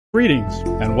Greetings,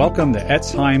 and welcome to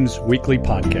Etz Chaim's weekly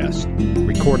podcast,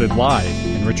 recorded live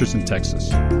in Richardson, Texas.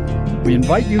 We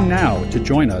invite you now to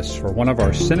join us for one of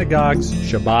our synagogue's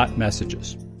Shabbat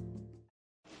messages.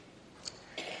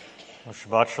 Well,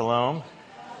 Shabbat Shalom.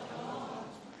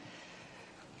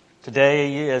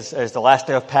 Today is the last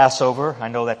day of Passover. I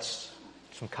know that's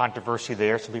some controversy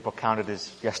there. Some people count it as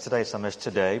yesterday, some as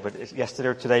today. But it's yesterday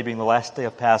or today being the last day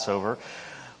of Passover,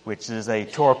 which is a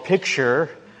Torah picture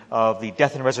of the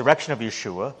death and resurrection of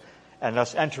Yeshua, and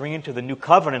us entering into the new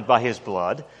covenant by His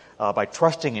blood, by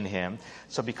trusting in Him.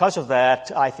 So because of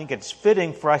that, I think it's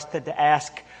fitting for us to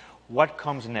ask, what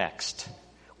comes next?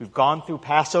 We've gone through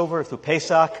Passover, through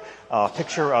Pesach, a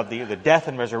picture of the death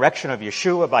and resurrection of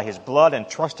Yeshua by His blood and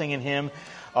trusting in Him.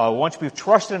 Once we've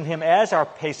trusted in Him as our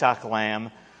Pesach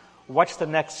lamb, what's the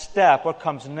next step? What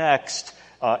comes next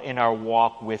in our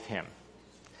walk with Him?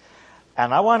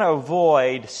 And I want to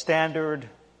avoid standard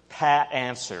pat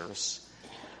answers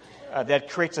that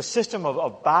creates a system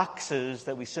of boxes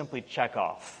that we simply check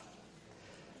off.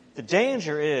 The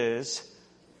danger is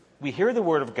we hear the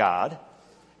Word of God,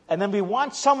 and then we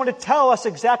want someone to tell us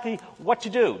exactly what to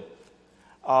do.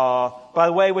 By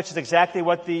the way, which is exactly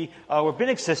what the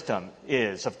rabbinic system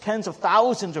is, of tens of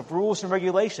thousands of rules and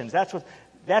regulations. That's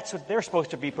what they're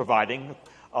supposed to be providing.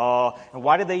 And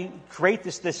why did they create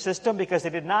this system? Because they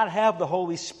did not have the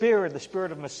Holy Spirit, the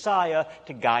Spirit of Messiah,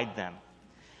 to guide them.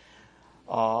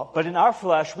 But in our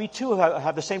flesh, we too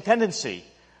have the same tendency.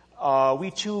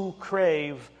 We too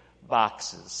crave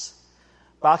boxes.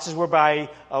 Boxes whereby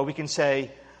we can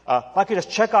say, if I could just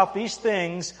check off these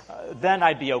things, then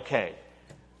I'd be okay.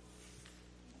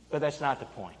 But that's not the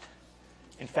point.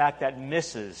 In fact, that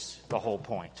misses the whole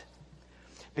point.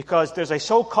 Because there's a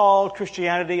so-called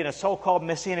Christianity and a so-called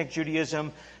Messianic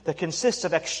Judaism that consists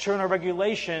of external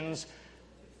regulations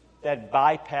that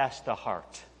bypass the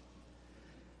heart.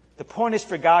 The point is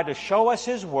for God to show us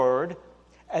His Word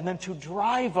and then to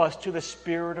drive us to the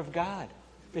Spirit of God.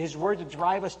 For His Word to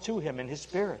drive us to Him in His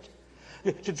Spirit.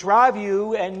 To drive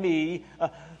you and me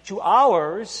to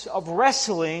hours of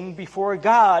wrestling before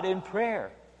God in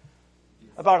prayer.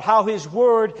 About how His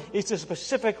Word is to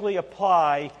specifically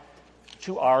apply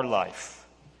to our life.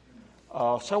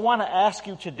 So I want to ask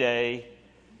you today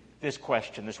this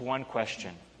one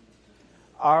question.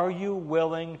 Are you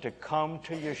willing to come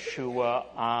to Yeshua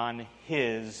on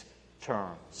His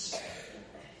terms?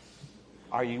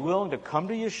 Are you willing to come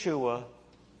to Yeshua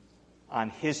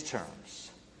on His terms?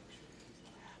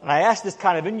 And I ask this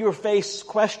kind of in-your-face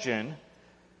question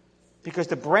because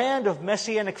the brand of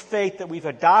Messianic faith that we've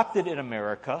adopted in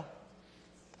America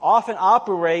often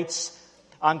operates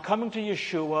on coming to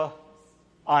Yeshua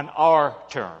on our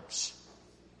terms.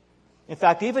 In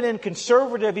fact, even in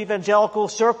conservative evangelical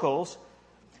circles,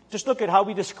 just look at how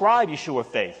we describe Yeshua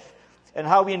faith and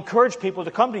how we encourage people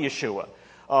to come to Yeshua.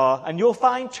 And you'll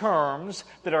find terms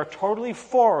that are totally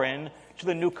foreign to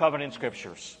the New Covenant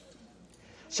Scriptures.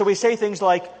 So we say things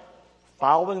like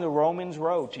following the Romans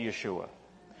road to Yeshua,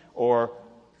 or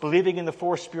believing in the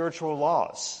 4 spiritual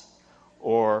laws,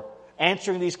 or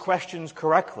answering these questions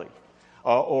correctly,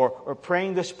 or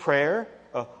praying this prayer,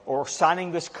 or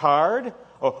signing this card,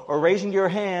 or raising your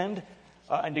hand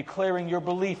and declaring your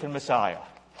belief in Messiah.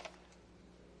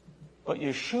 But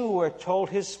Yeshua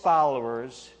told His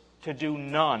followers to do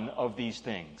none of these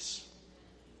things.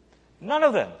 None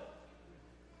of them.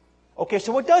 Okay,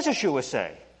 so what does Yeshua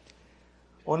say?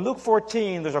 Well, in Luke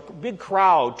 14, there's a big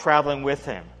crowd traveling with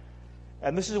Him.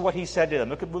 And this is what He said to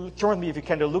them. Turn with me, if you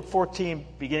can, to Luke 14,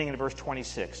 beginning in verse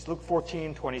 26. Luke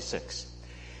 14, 26.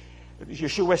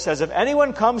 Yeshua says, if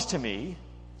anyone comes to me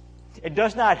and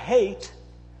does not hate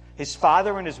his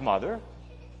father and his mother,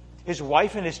 his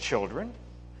wife and his children,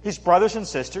 his brothers and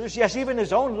sisters, yes, even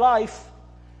his own life,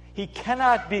 he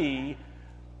cannot be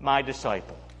my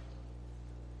disciple.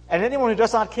 And anyone who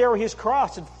does not carry his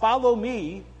cross and follow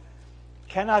me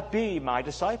cannot be my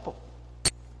disciple.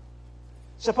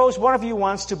 Suppose one of you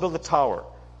wants to build a tower.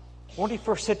 Won't he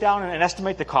first sit down and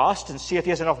estimate the cost and see if he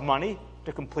has enough money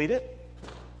to complete it?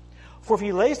 For if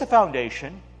he lays the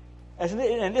foundation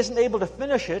and isn't able to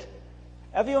finish it,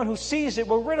 everyone who sees it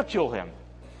will ridicule him,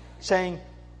 saying,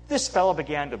 this fellow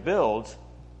began to build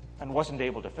and wasn't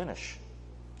able to finish.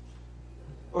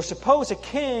 Or suppose a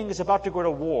king is about to go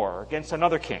to war against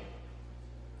another king.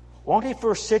 Won't he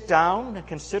first sit down and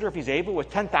consider if he's able with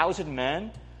 10,000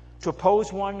 men to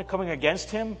oppose one coming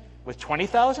against him with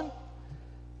 20,000?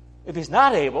 If he's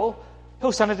not able,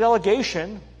 he'll send a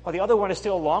delegation while the other one is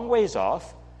still a long ways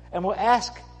off and will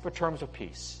ask for terms of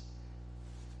peace.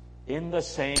 In the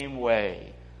same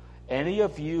way, any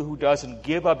of you who doesn't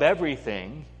give up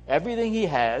everything he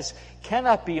has,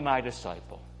 cannot be my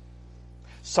disciple.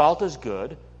 Salt is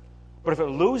good, but if it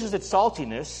loses its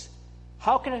saltiness,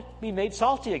 how can it be made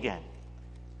salty again?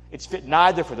 It's fit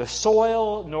neither for the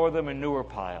soil nor the manure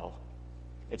pile.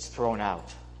 It's thrown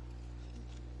out.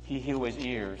 He who has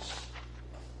ears,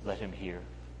 let him hear.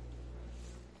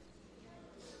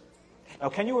 Now,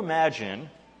 can you imagine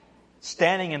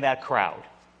standing in that crowd?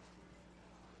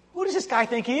 Who does this guy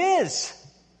think he is?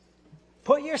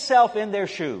 Put yourself in their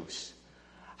shoes.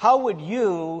 How would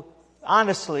you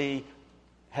honestly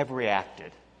have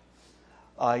reacted?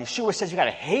 Yeshua says you got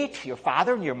to hate your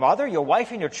father and your mother, your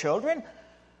wife and your children.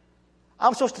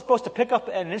 I'm supposed to pick up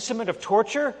an instrument of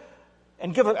torture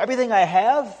and give up everything I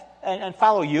have and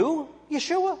follow you,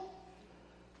 Yeshua?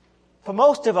 For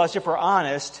most of us, if we're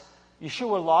honest,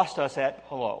 Yeshua lost us at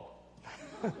hello.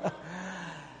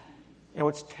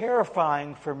 It's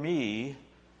terrifying for me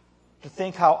to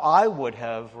think how I would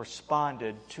have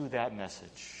responded to that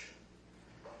message.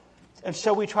 And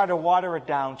so we try to water it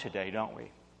down today, don't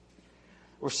we?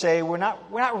 We're saying we're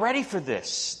not ready for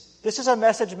this. This is a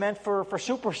message meant for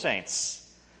super saints.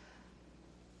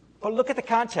 But look at the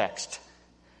context.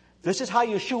 This is how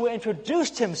Yeshua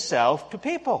introduced himself to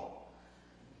people.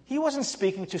 He wasn't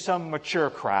speaking to some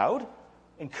mature crowd,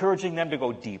 encouraging them to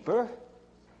go deeper.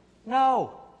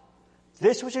 No.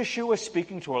 This was Yeshua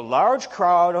speaking to a large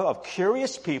crowd of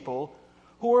curious people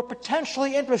who were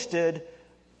potentially interested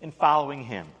in following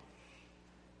him.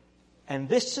 And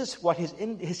this is what his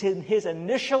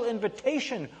initial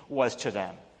invitation was to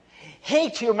them.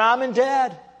 Hate your mom and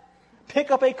dad. Pick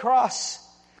up a cross.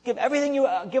 Give up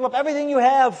everything you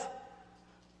have.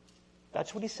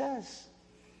 That's what he says.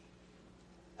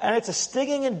 And it's a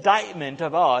stinging indictment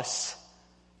of us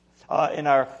in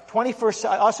our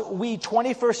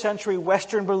 21st century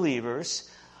Western believers,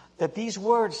 that these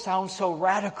words sound so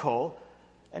radical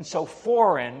and so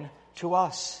foreign to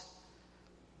us.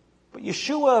 But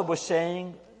Yeshua was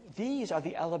saying, these are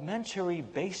the elementary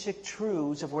basic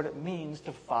truths of what it means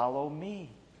to follow me.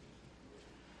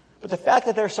 But the fact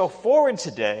that they're so foreign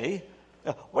today,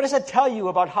 what does that tell you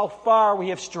about how far we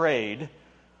have strayed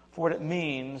for what it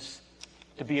means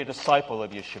to be a disciple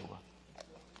of Yeshua?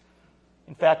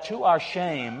 In fact, to our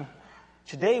shame,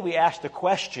 today we ask the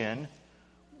question,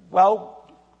 well,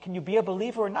 can you be a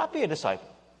believer or not be a disciple?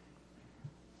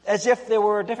 As if there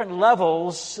were different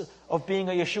levels of being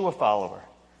a Yeshua follower.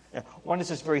 One is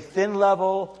this very thin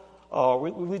level,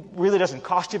 really doesn't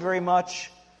cost you very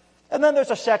much. And then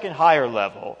there's a second higher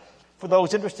level for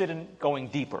those interested in going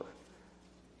deeper.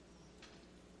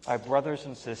 My brothers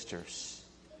and sisters,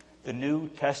 the New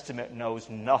Testament knows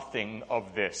nothing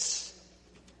of this.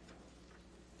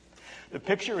 The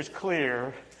picture is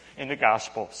clear in the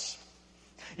Gospels.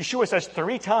 Yeshua says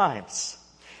 3 times,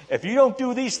 if you don't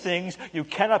do these things, you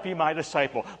cannot be my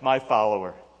disciple, my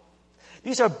follower.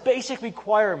 These are basic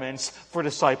requirements for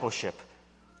discipleship,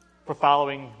 for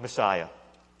following Messiah.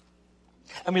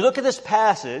 And we look at this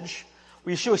passage,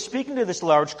 where Yeshua is speaking to this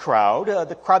large crowd,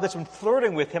 the crowd that's been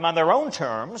flirting with him on their own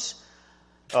terms.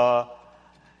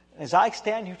 As I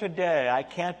stand here today, I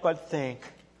can't but think,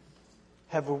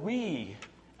 have we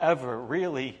ever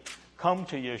really come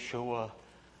to Yeshua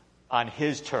on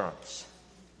his terms?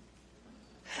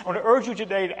 I want to urge you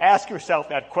today to ask yourself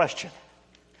that question.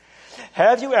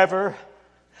 Have you ever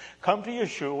come to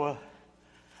Yeshua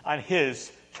on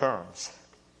his terms?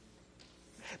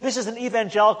 This is an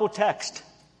evangelical text.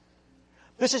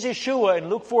 This is Yeshua in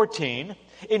Luke 14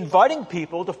 inviting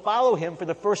people to follow him for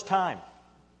the first time.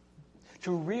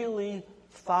 To really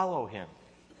follow him.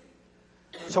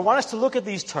 So I want us to look at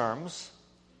these terms.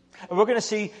 And we're going to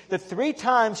see that 3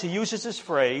 times he uses this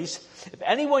phrase, if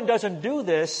anyone doesn't do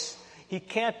this, he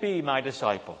can't be my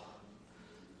disciple.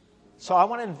 So I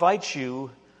want to invite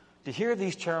you to hear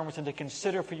these terms and to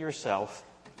consider for yourself,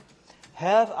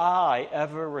 have I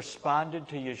ever responded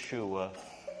to Yeshua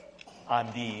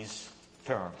on these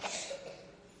terms?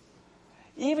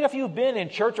 Even if you've been in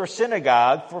church or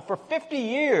synagogue for 50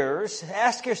 years,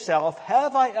 ask yourself,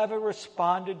 have I ever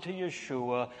responded to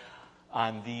Yeshua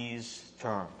on these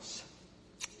terms?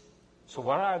 So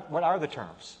what are the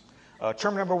terms?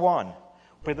 Term number 1,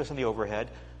 put this in the overhead,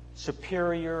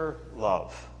 superior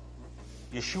love.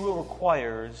 Yeshua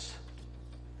requires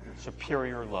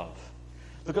superior love.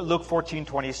 Look at Luke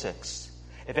 14:26.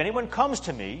 If anyone comes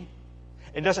to me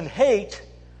and doesn't hate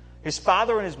his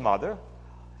father and his mother,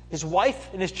 his wife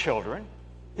and his children,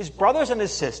 his brothers and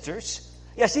his sisters,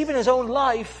 yes, even his own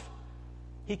life,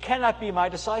 he cannot be my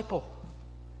disciple.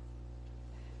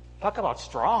 Talk about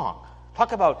strong.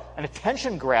 Talk about an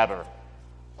attention grabber.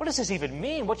 What does this even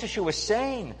mean? What's Yeshua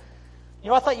saying?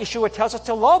 I thought Yeshua tells us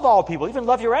to love all people, even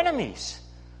love your enemies.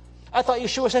 I thought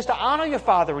Yeshua says to honor your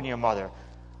father and your mother.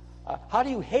 How do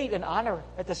you hate and honor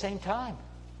at the same time?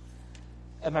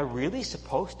 Am I really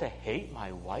supposed to hate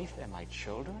my wife and my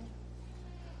children?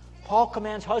 Paul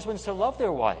commands husbands to love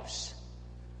their wives.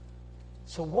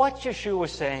 So what's Yeshua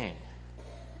saying?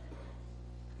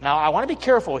 Now, I want to be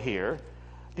careful here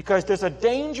because there's a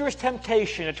dangerous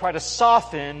temptation to try to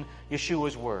soften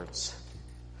Yeshua's words.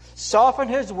 Soften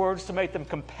his words to make them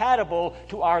compatible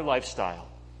to our lifestyle.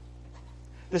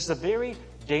 This is a very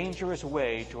dangerous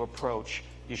way to approach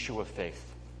Yeshua faith.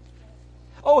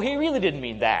 Oh, he really didn't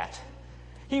mean that.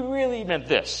 He really meant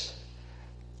this.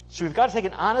 So we've got to take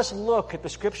an honest look at the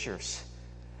Scriptures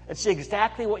and see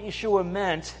exactly what Yeshua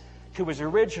meant to his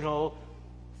original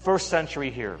first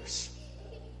century hearers.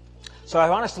 So I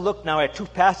want us to look now at two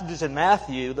passages in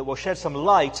Matthew that will shed some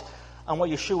light on what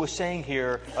Yeshua is saying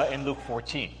here in Luke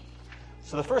 14.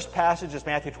 So the first passage is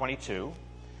Matthew 22.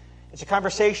 It's a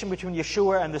conversation between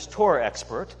Yeshua and this Torah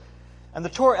expert. And the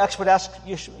Torah expert asks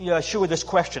Yeshua this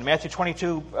question, Matthew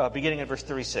 22, beginning at verse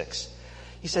 36.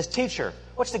 He says, "Teacher,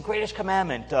 what's the greatest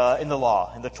commandment in the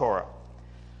law, in the Torah?"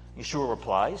 Yeshua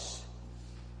replies,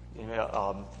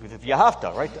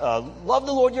 V'ahavta, right? Love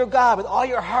the Lord your God with all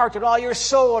your heart and all your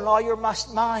soul and all your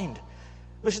mind.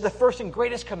 This is the first and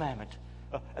greatest commandment.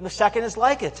 And the second is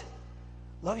like it.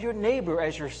 Love your neighbor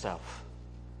as yourself.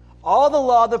 All the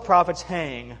law of the prophets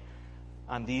hang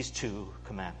on these two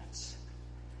commandments.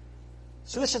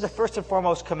 So this is the first and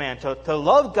foremost command. To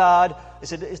love God is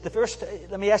the first.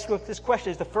 Let me ask you this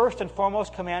question. Is the first and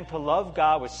foremost command to love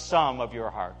God with some of your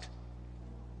heart?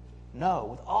 No,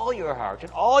 with all your heart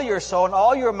and all your soul and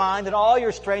all your mind and all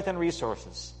your strength and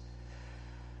resources.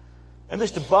 And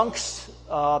this debunks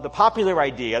the popular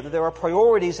idea that there are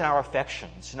priorities in our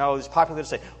affections. You know, it's popular to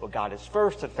say, well, God is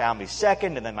first and family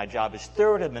second, and then my job is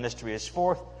third and ministry is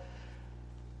fourth.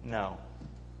 No.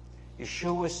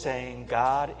 Yeshua is saying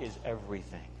God is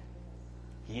everything.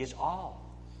 He is all.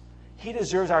 He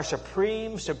deserves our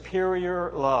supreme,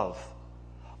 superior love.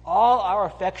 All our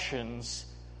affections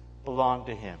belong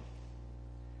to Him.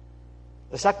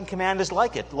 The second command is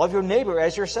like it. Love your neighbor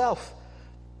as yourself.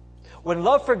 When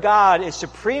love for God is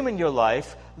supreme in your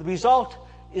life, the result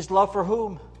is love for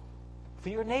whom? For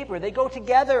your neighbor. They go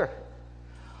together.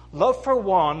 Love for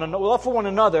one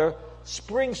another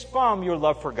springs from your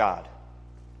love for God.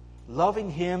 Loving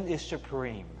Him is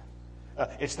supreme.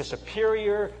 It's the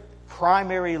superior,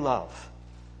 primary love.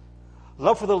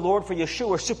 Love for the Lord, for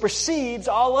Yeshua, supersedes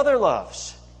all other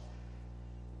loves.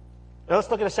 Now let's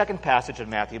look at a second passage in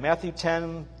Matthew. Matthew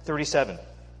 10:37.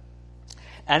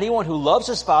 Anyone who loves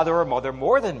his father or mother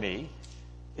more than me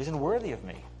isn't worthy of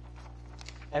me.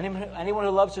 Anyone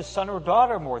who loves his son or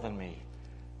daughter more than me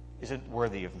isn't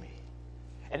worthy of me.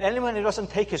 And anyone who doesn't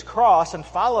take his cross and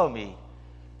follow me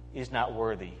is not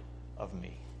worthy of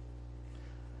me.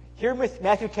 Here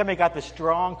Matthew 10 got this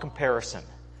strong comparison.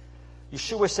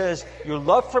 Yeshua says, your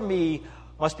love for me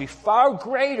must be far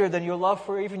greater than your love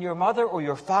for even your mother or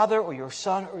your father or your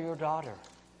son or your daughter.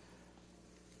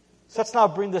 So let's now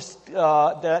bring this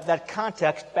that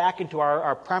context back into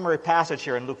our primary passage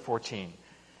here in Luke 14.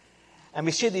 And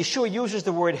we see that Yeshua uses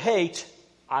the word hate,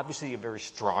 obviously a very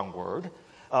strong word,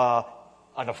 an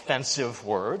offensive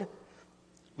word.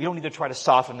 We don't need to try to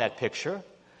soften that picture.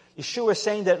 Yeshua is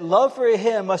saying that love for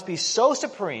Him must be so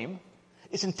supreme,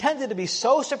 it's intended to be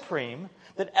so supreme,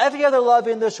 that every other love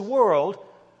in this world,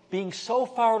 being so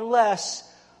far less,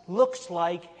 looks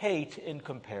like hate in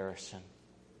comparison.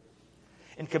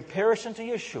 In comparison to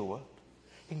Yeshua,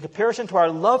 in comparison to our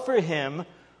love for Him,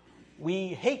 we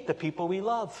hate the people we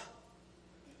love.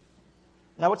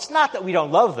 Now, it's not that we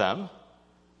don't love them.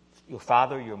 Your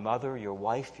father, your mother, your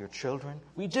wife, your children.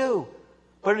 We do.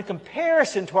 But in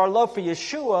comparison to our love for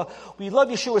Yeshua, we love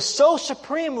Yeshua so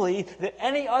supremely that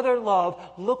any other love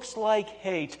looks like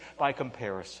hate by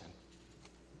comparison.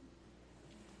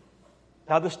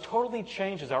 Now, this totally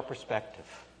changes our perspective.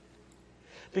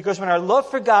 Because when our love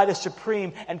for God is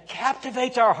supreme and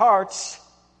captivates our hearts,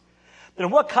 then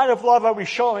what kind of love are we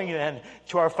showing then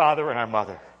to our father and our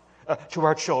mother, to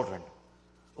our children?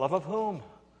 Love of whom?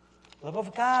 Love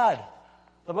of God.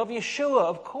 Love of Yeshua,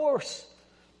 of course.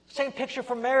 Same picture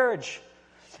for marriage.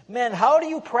 Men, how do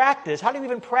you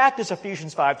even practice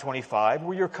Ephesians 5:25,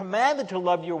 where you're commanded to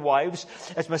love your wives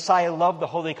as Messiah loved the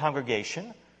holy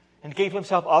congregation and gave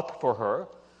Himself up for her?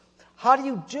 How do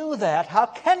you do that? How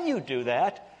can you do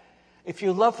that if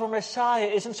your love for Messiah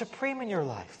isn't supreme in your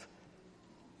life?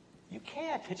 You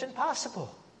can't. It's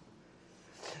impossible.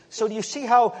 So do you see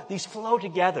how these flow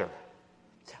together?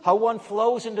 How one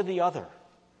flows into the other?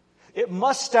 It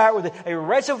must start with a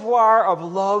reservoir of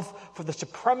love for the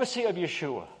supremacy of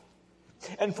Yeshua.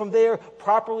 And from there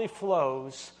properly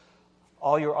flows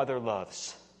all your other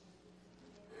loves.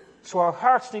 So our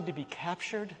hearts need to be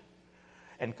captured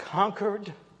and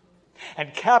conquered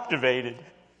and captivated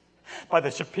by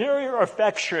the superior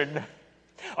affection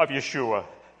of Yeshua.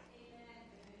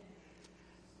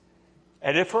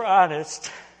 And if we're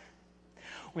honest,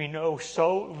 we know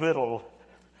so little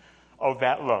of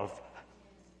that love.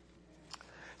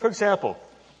 For example,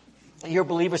 you hear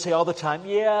believers say all the time,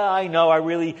 yeah, I know I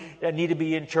really need to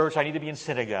be in church, I need to be in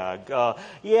synagogue.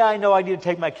 Yeah, I know I need to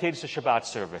take my kids to Shabbat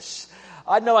service.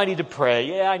 I know I need to pray.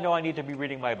 Yeah, I know I need to be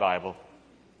reading my Bible.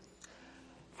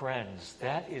 Friends,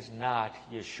 that is not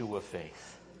Yeshua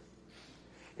faith.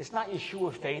 It's not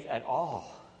Yeshua faith at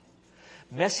all.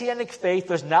 Messianic faith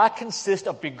does not consist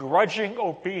of begrudging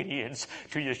obedience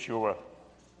to Yeshua.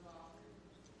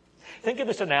 Think of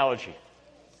this analogy.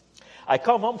 I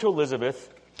come home to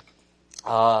Elizabeth.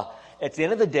 At the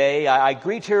end of the day, I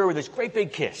greet her with this great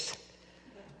big kiss.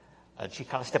 And she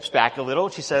kind of steps back a little.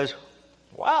 She says,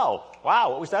 wow,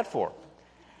 what was that for?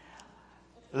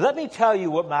 Let me tell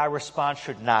you what my response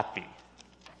should not be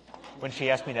when she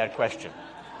asked me that question.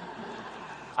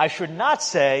 I should not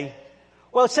say,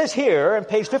 well, it says here on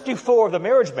page 54 of the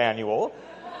marriage manual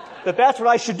that that's what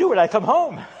I should do when I come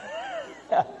home.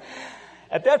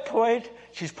 At that point,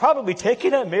 she's probably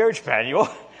taking that marriage manual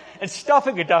and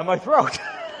stuffing it down my throat.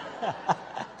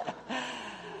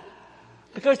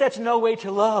 Because that's no way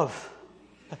to love,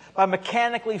 by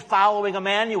mechanically following a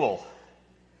manual.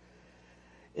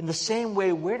 In the same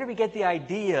way, where do we get the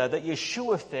idea that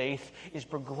Yeshua faith is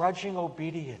begrudging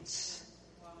obedience?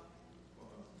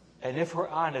 And if we're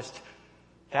honest,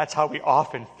 that's how we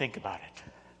often think about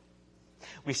it.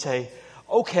 We say,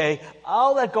 okay,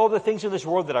 I'll let go of the things in this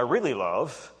world that I really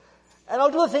love, and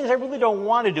I'll do the things I really don't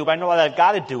want to do, but I know that I've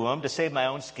got to do them to save my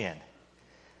own skin.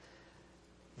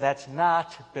 That's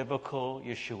not biblical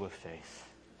Yeshua faith.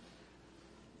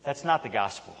 That's not the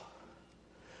gospel.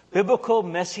 Biblical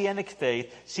Messianic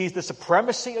faith sees the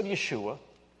supremacy of Yeshua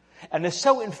and is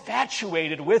so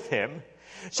infatuated with him,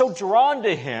 so drawn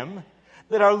to him,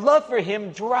 that our love for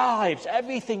him drives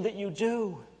everything that you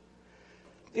do.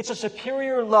 It's a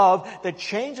superior love that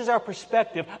changes our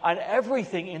perspective on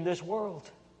everything in this world.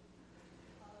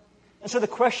 And so the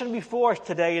question before us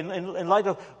today, in light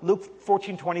of Luke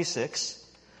 14:26,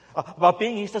 about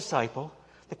being his disciple,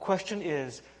 the question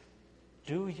is,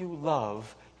 do you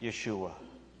love Yeshua?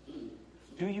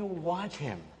 Do you want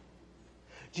him?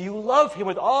 Do you love him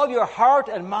with all your heart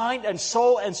and mind and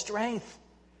soul and strength?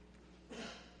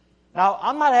 Now,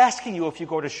 I'm not asking you if you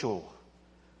go to shul.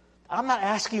 I'm not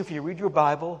asking you if you read your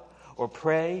Bible or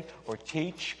pray or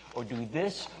teach or do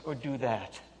this or do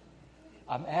that.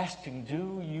 I'm asking,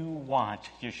 do you want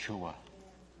Yeshua?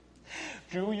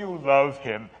 Do you love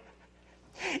him?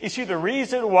 Is he the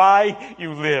reason why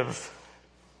you live?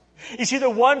 Is he the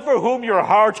one for whom your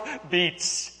heart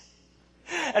beats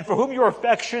and for whom your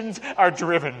affections are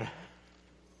driven?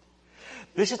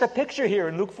 This is the picture here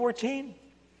in Luke 14.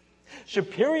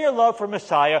 Superior love for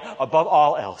Messiah above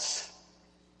all else.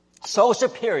 So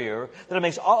superior that it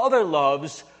makes all other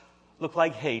loves look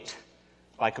like hate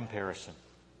by comparison.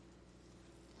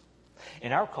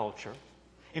 In our culture,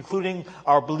 including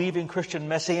our believing Christian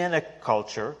Messianic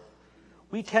culture,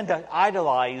 we tend to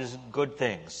idolize good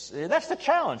things. That's the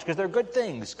challenge, because they're good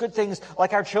things. Good things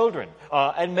like our children,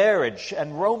 and marriage,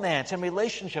 and romance, and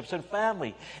relationships, and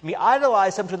family. And we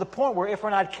idolize them to the point where if we're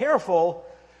not careful,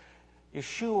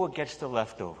 Yeshua gets the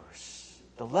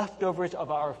leftovers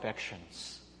of our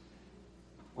affections,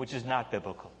 which is not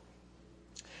biblical.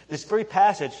 This very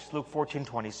passage, Luke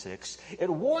 14:26, it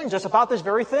warns us about this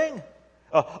very thing,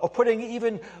 of putting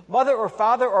even mother or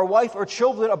father or wife or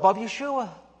children above Yeshua.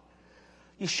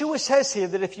 Yeshua says here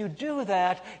that if you do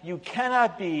that, you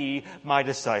cannot be my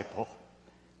disciple.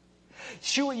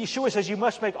 Yeshua says you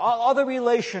must make all other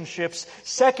relationships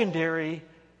secondary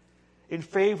in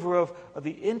favor of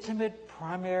the intimate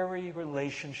primary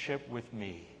relationship with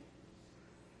me.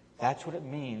 That's what it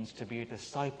means to be a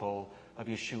disciple of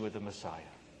Yeshua the Messiah.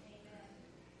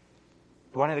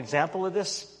 You want an example of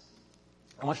this?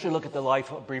 I want you to look at the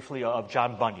life briefly of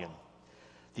John Bunyan,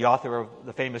 the author of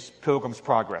the famous Pilgrim's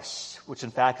Progress, which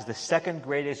in fact is the second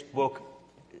greatest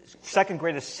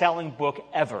selling book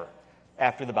ever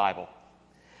after the Bible.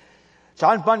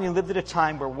 John Bunyan lived at a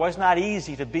time where it was not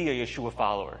easy to be a Yeshua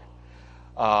follower,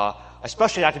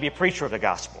 especially not to be a preacher of the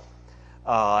gospel.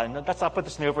 And let's not put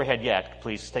this in the overhead yet.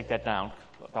 Please take that down.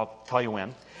 I'll tell you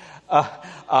when.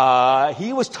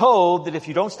 He was told that if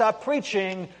you don't stop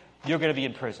preaching, you're going to be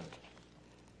imprisoned.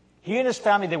 He and his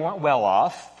family, they weren't well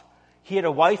off. He had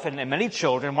a wife and many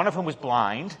children, one of whom was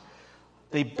blind.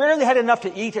 They barely had enough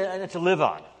to eat and to live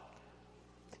on.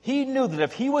 He knew that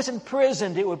if he was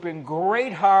imprisoned, it would bring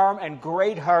great harm and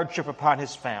great hardship upon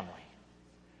his family.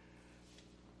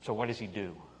 So what does he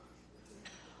do?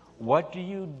 What do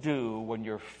you do when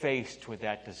you're faced with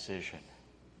that decision?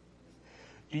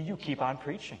 Do you keep on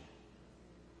preaching?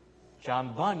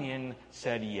 John Bunyan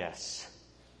said yes.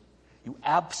 You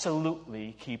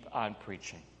absolutely keep on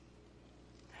preaching.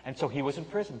 And so he was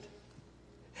imprisoned.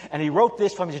 And he wrote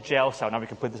this from his jail cell. Now we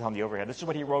can put this on the overhead. This is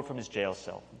what he wrote from his jail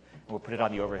cell. We'll put it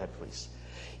on the overhead, please.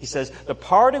 He says, "The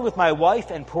parting with my wife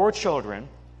and poor children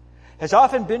has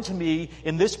often been to me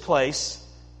in this place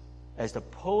as the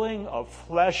pulling of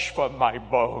flesh from my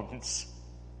bones.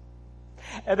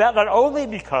 And that not only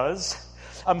because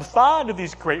I'm fond of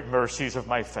these great mercies of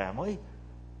my family,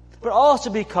 but also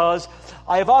because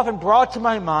I have often brought to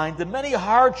my mind the many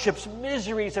hardships,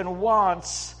 miseries, and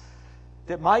wants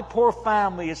that my poor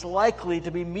family is likely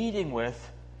to be meeting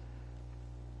with,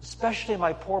 especially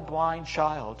my poor blind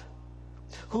child,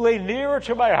 who lay nearer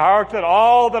to my heart than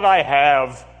all that I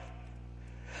have.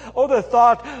 Oh, the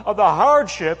thought of the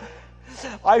hardship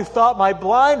I thought my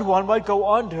blind one might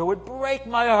go under would break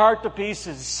my heart to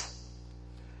pieces.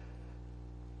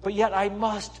 But yet I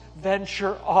must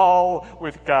venture all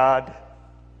with God.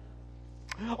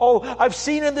 Oh, I've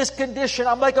seen in this condition,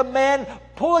 I'm like a man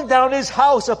pulling down his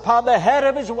house upon the head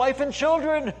of his wife and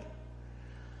children.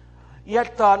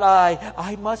 Yet thought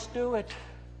I must do it.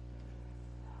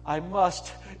 I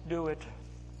must do it."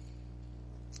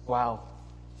 Wow.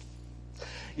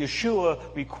 Yeshua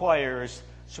requires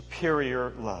superior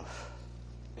love.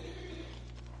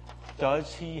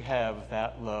 Does he have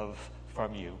that love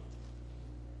from you?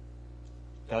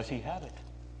 Does he have it?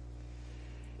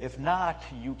 If not,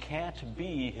 you can't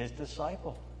be his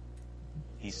disciple,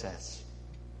 he says.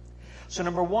 So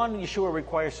number one, Yeshua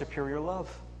requires superior love.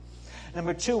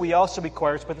 Number two, he also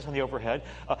requires, put this on the overhead,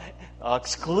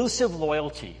 exclusive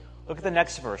loyalty. Look at the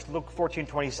next verse, Luke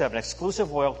 14:27,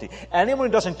 exclusive loyalty. "Anyone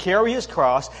who doesn't carry his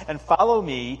cross and follow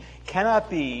me cannot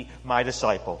be my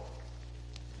disciple."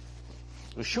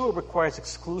 Yeshua requires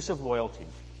exclusive loyalty.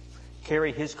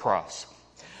 Carry his cross.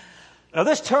 Now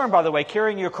this term, by the way,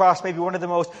 carrying your cross, may be one of the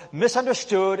most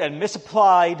misunderstood and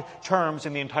misapplied terms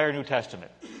in the entire New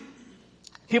Testament.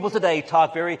 People today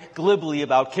talk very glibly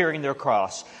about carrying their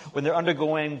cross when they're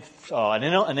undergoing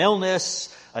an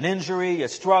illness, an injury, a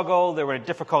struggle, they're in a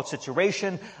difficult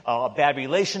situation, a bad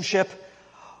relationship.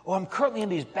 "Oh, I'm currently in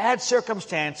these bad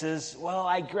circumstances. Well,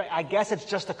 I guess it's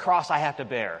just the cross I have to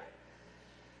bear."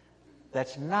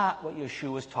 That's not what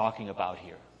Yeshua is talking about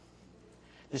here.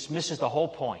 This misses the whole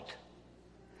point.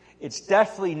 It's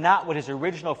definitely not what his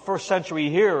original first century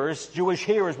hearers, Jewish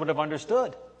hearers, would have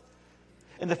understood.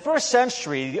 In the first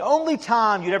century, the only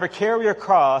time you'd ever carry a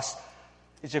cross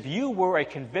is if you were a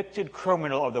convicted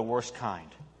criminal of the worst kind,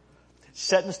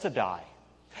 sentenced to die.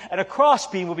 And a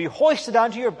crossbeam would be hoisted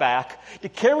onto your back to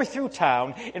carry through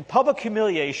town in public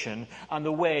humiliation on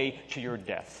the way to your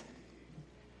death.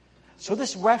 So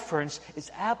this reference is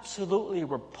absolutely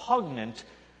repugnant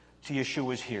to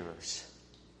Yeshua's hearers.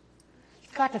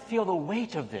 You've got to feel the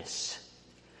weight of this.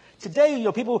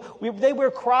 Today, people, they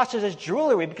wear crosses as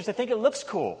jewelry because they think it looks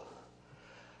cool.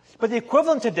 But the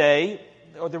equivalent today,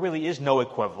 or there really is no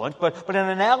equivalent, but an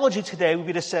analogy today would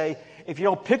be to say, if you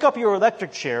don't pick up your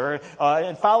electric chair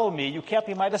and follow me, you can't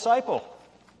be my disciple.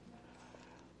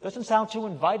 Doesn't sound too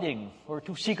inviting or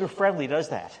too seeker-friendly, does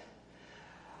that?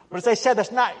 But as I said,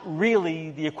 that's not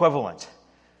really the equivalent.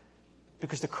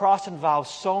 Because the cross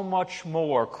involves so much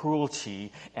more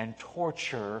cruelty and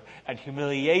torture and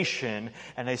humiliation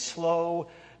and a slow,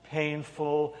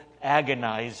 painful,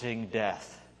 agonizing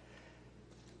death.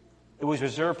 It was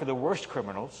reserved for the worst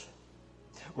criminals.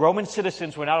 Roman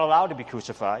citizens were not allowed to be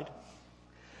crucified.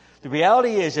 The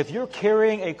reality is, if you're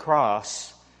carrying a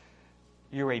cross,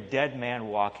 you're a dead man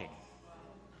walking.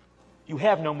 You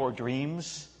have no more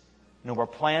dreams, no more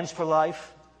plans for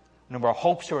life, no more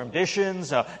hopes or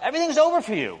ambitions. Everything's over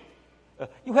for you.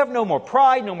 You have no more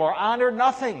pride, no more honor,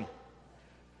 nothing.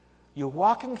 You're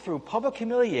walking through public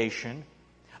humiliation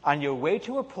on your way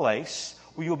to a place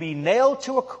where you'll be nailed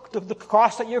to the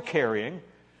cross that you're carrying,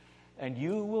 and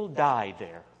you will die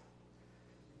there.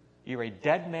 You're a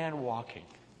dead man walking.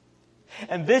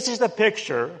 And this is the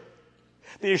picture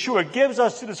that Yeshua gives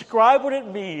us to describe what it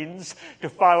means to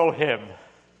follow him.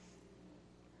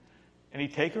 Any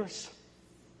takers?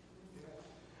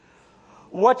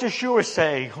 What Yeshua is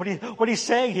saying, what he's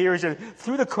saying here is that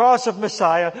through the cross of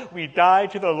Messiah, we die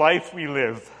to the life we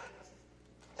live.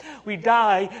 We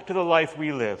die to the life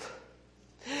we live.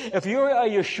 If you're a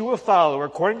Yeshua follower,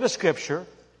 according to Scripture,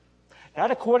 Not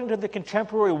according to the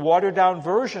contemporary watered-down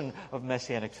version of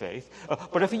Messianic faith,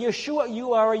 but if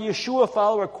you are a Yeshua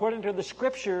follower according to the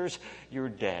Scriptures, you're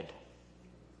dead.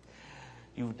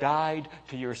 You've died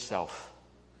to yourself.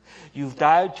 You've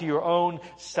died to your own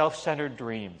self-centered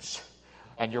dreams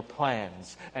and your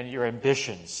plans and your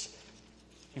ambitions.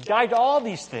 You've died to all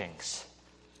these things.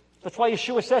 That's why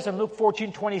Yeshua says in Luke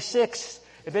 14:26,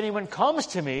 if anyone comes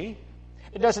to me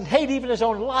and doesn't hate even his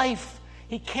own life,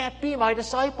 he can't be my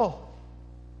disciple.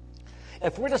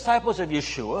 If we're disciples of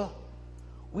Yeshua,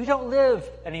 we don't live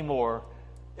anymore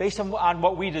based on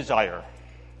what we desire,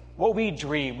 what we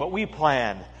dream, what we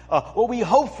plan, what we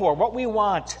hope for, what we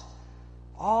want.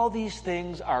 All these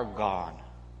things are gone.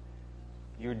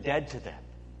 You're dead to them.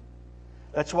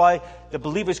 That's why the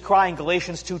believer's cry in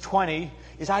Galatians 2:20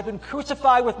 is, I've been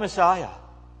crucified with Messiah,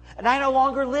 and I no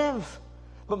longer live,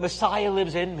 but Messiah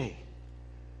lives in me.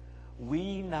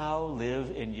 We now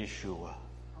live in Yeshua.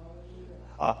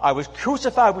 I was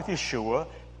crucified with Yeshua.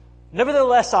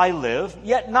 Nevertheless, I live,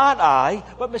 yet not I,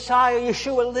 but Messiah,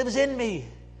 Yeshua, lives in me.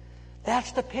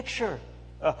 That's the picture.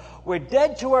 We're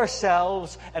dead to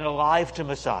ourselves and alive to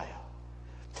Messiah.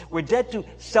 We're dead to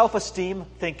self-esteem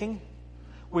thinking.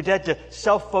 We're dead to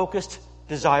self-focused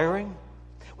desiring.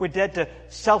 We're dead to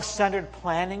self-centered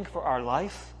planning for our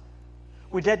life.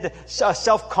 We're dead to a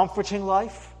self-comforting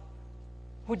life.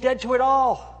 We're dead to it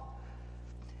all.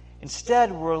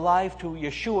 Instead, we're alive to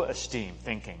Yeshua esteem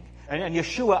thinking, and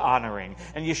Yeshua honoring,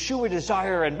 and Yeshua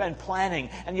desire and planning,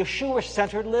 and Yeshua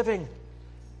centered living.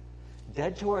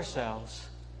 Dead to ourselves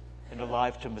and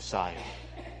alive to Messiah.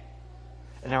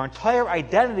 And our entire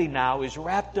identity now is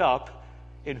wrapped up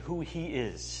in who He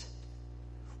is.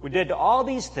 We're dead to all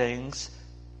these things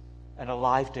and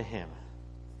alive to Him.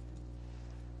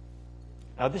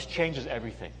 Now this changes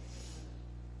everything.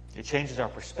 It changes our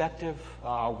perspective,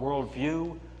 our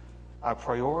worldview, our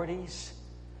priorities.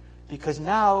 Because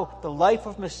now the life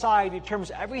of Messiah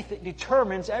determines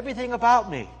everything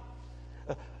about me.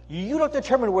 You don't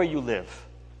determine where you live.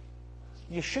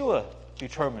 Yeshua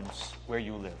determines where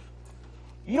you live.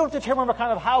 You don't determine what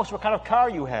kind of house, what kind of car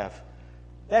you have.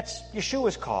 That's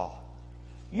Yeshua's call.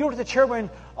 You don't determine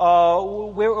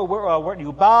what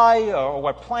you buy or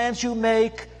what plans you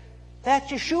make.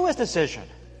 That's Yeshua's decision.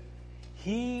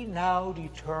 He now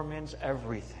determines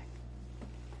everything.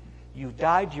 You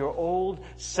died to your old,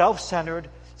 self-centered,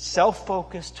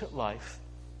 self-focused life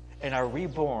and are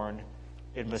reborn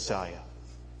in Messiah.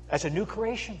 As a new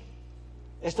creation.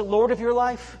 As the Lord of your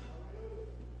life.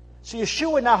 So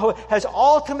Yeshua now has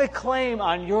ultimate claim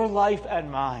on your life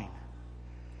and mine.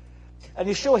 And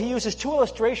Yeshua, He uses two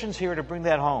illustrations here to bring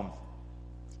that home.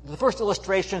 The first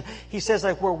illustration, He says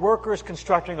like we're workers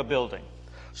constructing a building.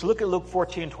 So look at Luke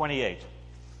 14:28.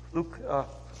 Luke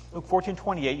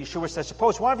 14:28, Yeshua says,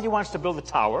 suppose one of you wants to build a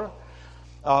tower.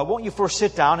 Won't you first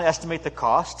sit down and estimate the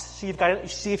cost? See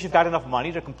if you've got enough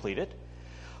money to complete it.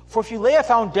 For if you lay a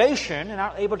foundation and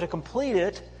aren't able to complete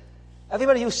it,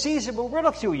 everybody who sees it will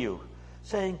ridicule you,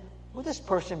 saying, well, this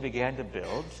person began to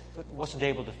build, but wasn't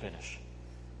able to finish.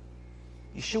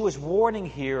 Yeshua is warning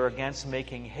here against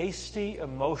making hasty,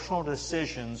 emotional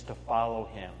decisions to follow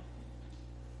Him.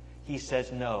 He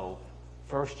says, no,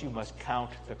 first you must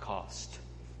count the cost.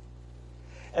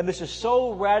 And this is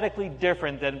so radically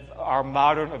different than our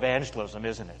modern evangelism,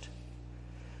 isn't it?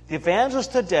 The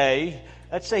evangelist today,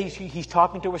 let's say he's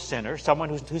talking to a sinner, someone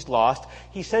who's lost.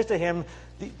 He says to him,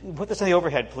 put this on the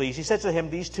overhead, please. He says to him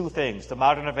these two things. The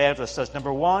modern evangelist says,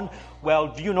 number one, well,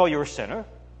 do you know you're a sinner?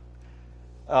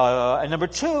 And number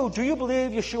two, do you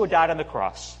believe Yeshua died on the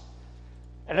cross?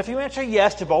 And if you answer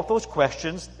yes to both those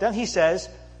questions, then he says,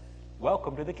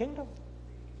 welcome to the kingdom.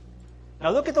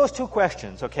 Now look at those two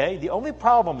questions, okay? The only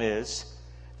problem is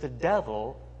the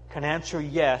devil can answer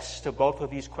yes to both of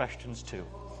these questions too.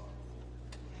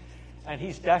 And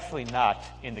he's definitely not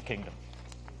in the kingdom.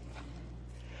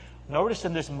 Notice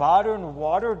in this modern,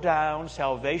 watered-down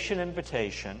salvation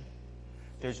invitation,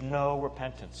 there's no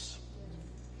repentance.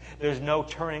 There's no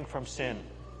turning from sin.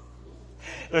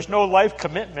 There's no life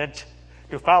commitment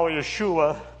to follow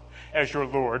Yeshua as your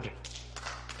Lord.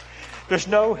 There's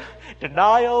no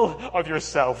denial of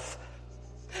yourself.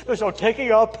 There's no taking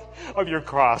up of your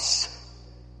cross.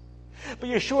 But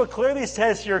Yeshua clearly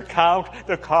says here, count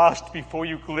the cost before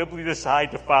you glibly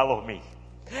decide to follow me.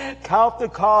 Count the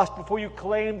cost before you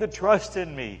claim the trust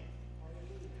in me.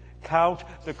 Count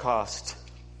the cost.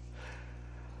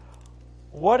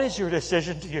 What is your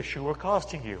decision to Yeshua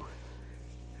costing you?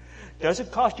 Does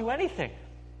it cost you anything?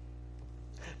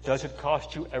 Does it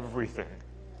cost you everything?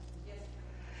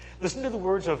 Listen to the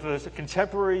words of the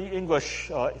contemporary English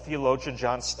theologian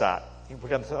John Stott. You can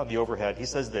put him on the overhead. He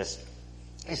says this.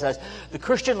 He says, the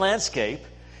Christian landscape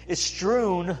is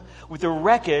strewn with the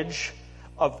wreckage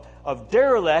of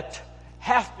derelict,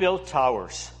 half-built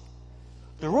towers,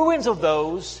 the ruins of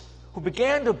those who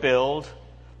began to build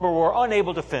but were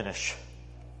unable to finish.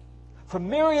 For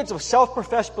myriads of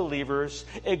self-professed believers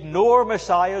ignore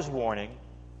Messiah's warning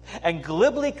and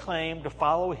glibly claim to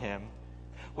follow him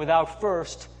without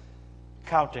first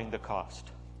counting the cost.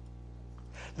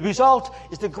 The result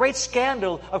is the great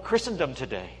scandal of Christendom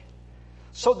today,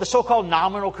 the so-called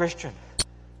nominal Christian.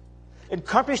 In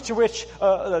countries to which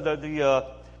the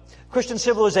Christian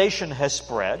civilization has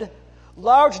spread,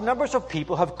 large numbers of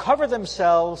people have covered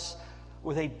themselves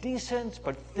with a decent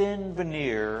but thin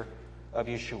veneer of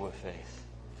Yeshua faith.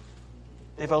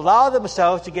 They've allowed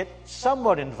themselves to get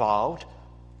somewhat involved,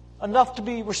 enough to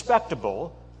be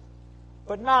respectable,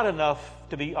 but not enough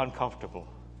to be uncomfortable.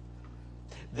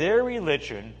 Their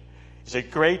religion is a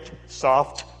great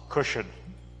soft cushion.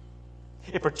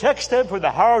 It protects them from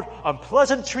the hard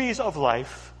unpleasantries of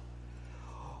life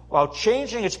while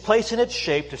changing its place and its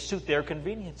shape to suit their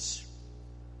convenience.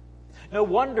 No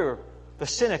wonder the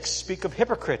cynics speak of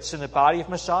hypocrites in the body of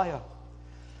Messiah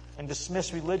and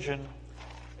dismiss religion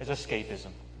as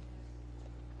escapism.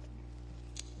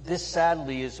 This,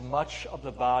 sadly, is much of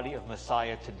the body of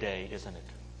Messiah today, isn't it?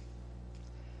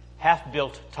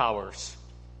 Half-built towers.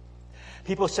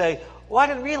 People say, well, I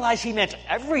didn't realize he meant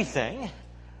everything.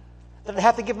 That I'd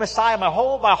have to give Messiah my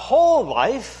whole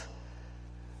life.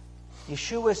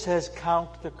 Yeshua says,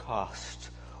 count the cost.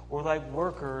 We're like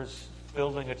workers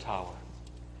building a tower.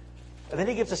 And then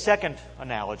he gives a second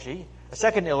analogy, a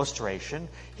second illustration.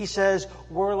 He says,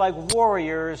 we're like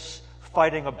warriors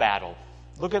fighting a battle.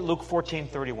 Look at Luke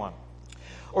 14:31.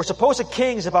 Or suppose a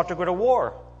king is about to go to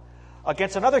war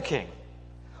against another king.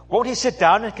 Won't he sit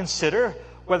down and consider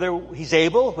whether he's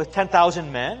able, with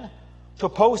 10,000 men, to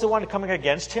oppose the one coming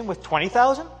against him with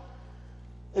 20,000?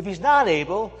 If he's not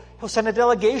able, he'll send a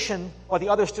delegation while the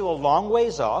other's still a long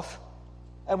ways off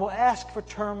and will ask for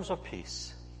terms of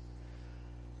peace.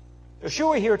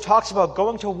 Yeshua here talks about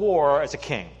going to war as a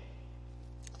king.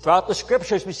 Throughout the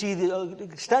Scriptures, we see the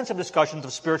extensive discussions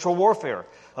of spiritual warfare,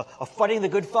 of fighting the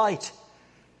good fight.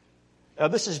 Now,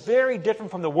 this is very different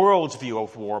from the world's view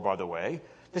of war, by the way.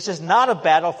 This is not a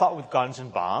battle fought with guns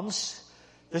and bombs.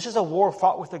 This is a war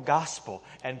fought with the gospel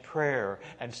and prayer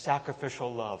and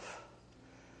sacrificial love.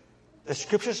 The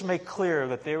Scriptures make clear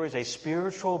that there is a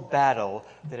spiritual battle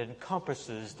that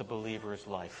encompasses the believer's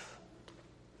life.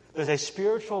 There's a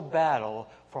spiritual battle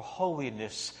for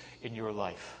holiness in your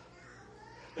life.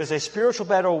 There's a spiritual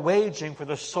battle waging for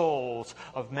the souls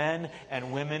of men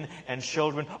and women and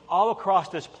children all across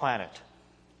this planet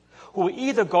who will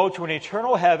either go to an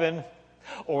eternal heaven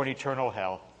or an eternal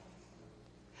hell.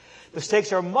 The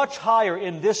stakes are much higher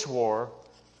in this war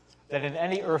than in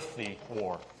any earthly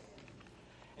war.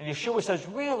 And Yeshua says,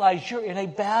 realize you're in a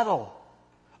battle.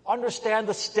 Understand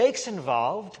the stakes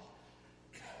involved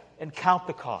and count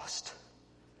the cost.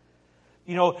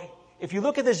 You know, if you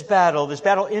look at this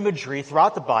battle imagery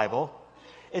throughout the Bible,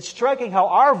 it's striking how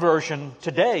our version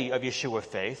today of Yeshua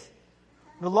faith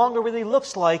no longer really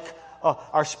looks like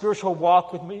our spiritual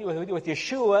walk with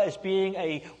Yeshua as being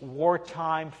a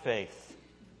wartime faith.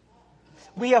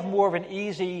 We have more of an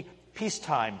easy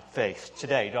peacetime faith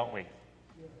today, don't we?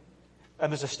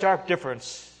 And there's a stark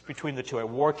difference between the two, a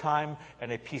wartime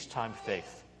and a peacetime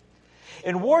faith.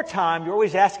 In wartime, you're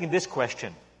always asking this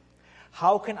question: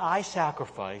 how can I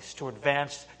sacrifice to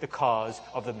advance the cause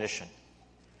of the mission?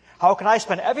 How can I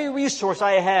spend every resource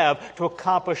I have to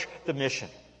accomplish the mission?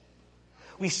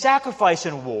 We sacrifice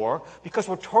in war because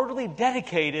we're totally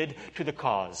dedicated to the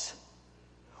cause.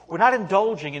 We're not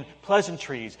indulging in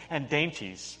pleasantries and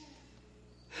dainties.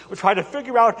 We're trying to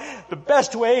figure out the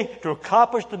best way to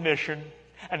accomplish the mission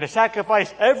and to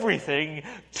sacrifice everything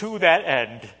to that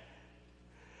end.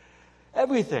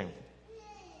 Everything.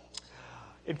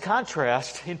 In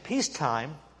contrast, in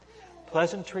peacetime,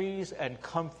 pleasantries and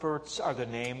comforts are the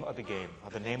names of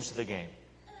the game.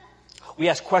 We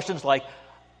ask questions like,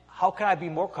 how can I be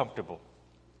more comfortable?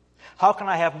 How can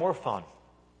I have more fun?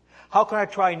 How can I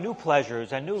try new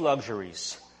pleasures and new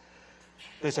luxuries?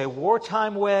 There's a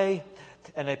wartime way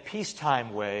and a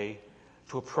peacetime way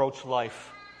to approach life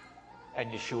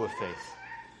and Yeshua faith.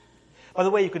 By the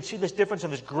way, you can see this difference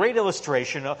in this great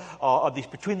illustration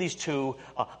between these two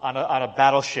on a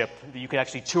battleship that you can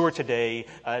actually tour today.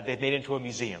 They've made into a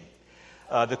museum.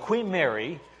 The Queen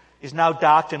Mary is now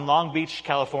docked in Long Beach,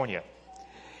 California.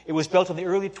 It was built in the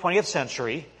early 20th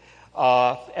century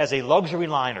as a luxury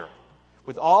liner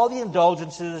with all the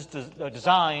indulgences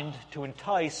designed to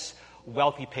entice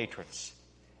wealthy patrons.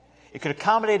 It could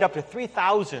accommodate up to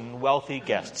 3,000 wealthy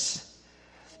guests.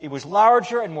 It was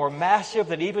larger and more massive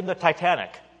than even the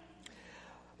Titanic.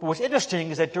 But what's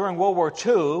interesting is that during World War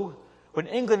II, when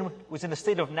England was in a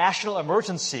state of national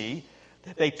emergency,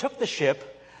 they took the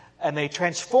ship and they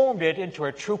transformed it into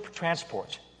a troop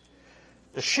transport.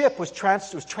 The ship was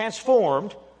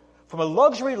transformed from a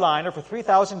luxury liner for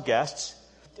 3,000 guests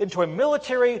into a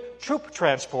military troop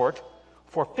transport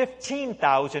for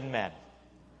 15,000 men.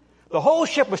 The whole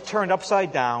ship was turned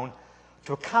upside down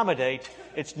to accommodate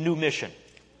its new mission.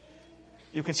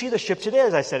 You can see the ship today,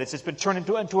 as I said. It's been turned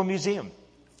into a museum.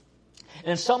 And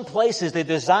in some places, they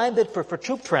designed it for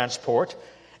troop transport,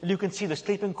 and you can see the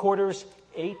sleeping quarters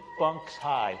 8 bunks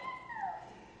high.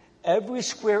 Every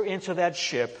square inch of that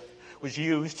ship was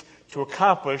used to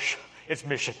accomplish its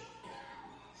mission.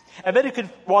 And then you could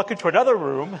walk into another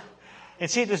room and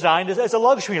see it designed as a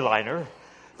luxury liner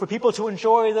for people to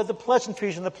enjoy the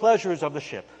pleasantries and the pleasures of the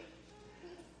ship.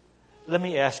 Let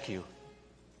me ask you,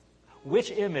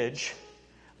 which image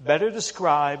better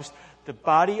describes the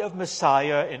body of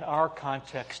Messiah in our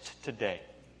context today?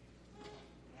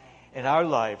 In our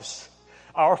lives,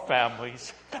 our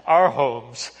families, our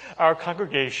homes, our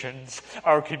congregations,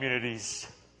 our communities.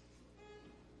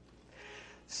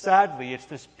 Sadly, it's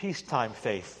this peacetime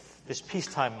faith, this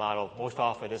peacetime model most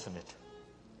often, isn't it?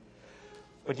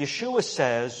 But Yeshua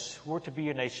says we're to be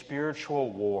in a spiritual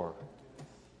war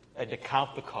and to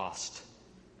count the cost.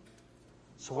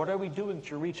 So what are we doing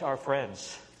to reach our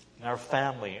friends and our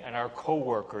family and our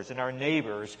co-workers and our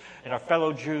neighbors and our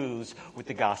fellow Jews with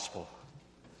the gospel?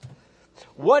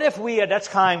 What if we, at that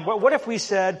time, what if we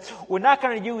said, we're not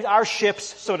going to use our ships,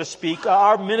 so to speak,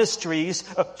 our ministries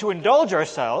to indulge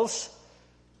ourselves.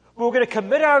 We're going to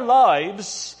commit our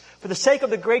lives for the sake of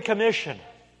the Great Commission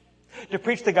to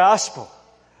preach the gospel,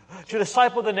 to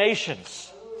disciple the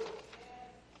nations.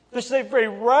 This is a very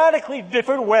radically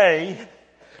different way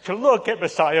to look at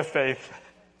Messiah faith.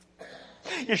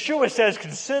 Yeshua says,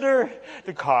 consider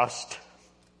the cost.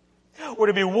 We're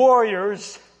to be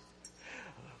warriors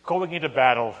going into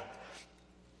battle.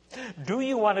 Do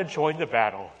you want to join the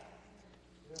battle?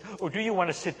 Or do you want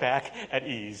to sit back at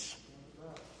ease?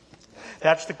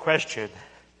 That's the question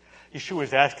Yeshua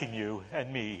is asking you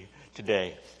and me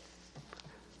today.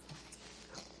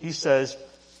 He says,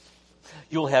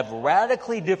 you'll have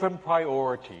radically different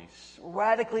priorities,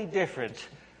 radically different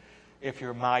if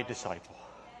you're my disciple.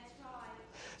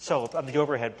 So, on the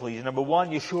overhead, please. Number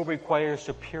 1, Yeshua requires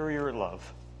superior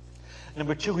love.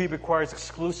 Number 2, he requires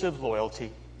exclusive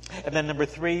loyalty. And then number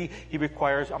 3, he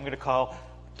requires, I'm going to call,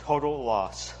 total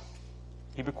loss.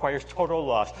 He requires total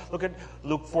loss. Look at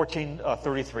Luke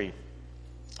 14:33.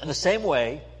 In the same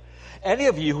way, any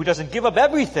of you who doesn't give up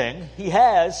everything he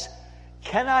has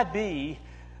cannot be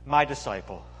my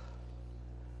disciple.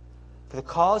 For the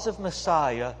cause of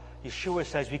Messiah, Yeshua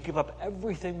says we give up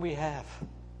everything we have.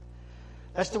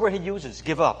 That's the word he uses,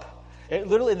 give up. In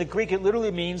the Greek, it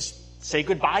literally means say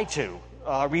goodbye to,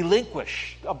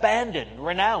 relinquish, abandon,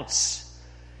 renounce.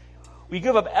 We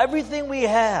give up everything we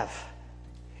have.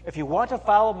 If you want to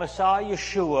follow Messiah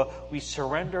Yeshua, we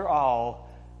surrender all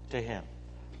to him.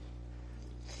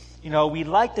 You know, we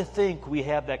like to think we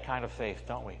have that kind of faith,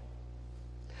 don't we?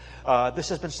 This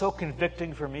has been so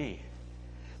convicting for me.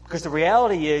 Because the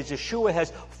reality is, Yeshua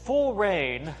has full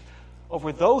reign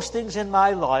over those things in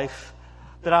my life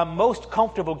that I'm most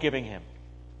comfortable giving him,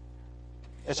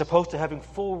 as opposed to having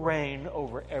full reign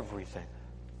over everything.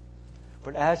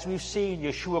 But as we've seen,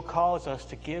 Yeshua calls us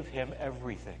to give him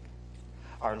everything.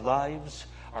 Our lives,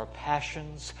 our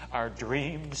passions, our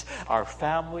dreams, our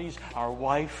families, our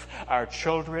wife, our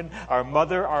children, our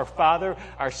mother, our father,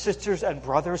 our sisters and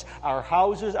brothers, our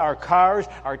houses, our cars,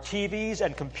 our TVs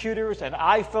and computers and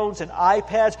iPhones and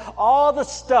iPads, all the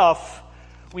stuff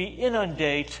we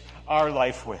inundate our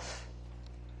life with.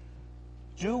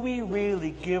 Do we really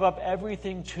give up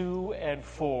everything to and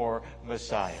for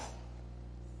Messiah?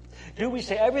 Do we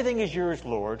say, everything is yours,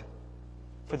 Lord,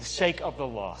 for the sake of the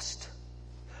lost?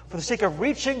 For the sake of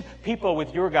reaching people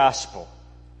with your gospel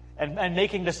and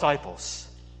making disciples.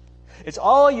 It's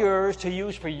all yours to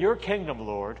use for your kingdom,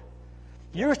 Lord.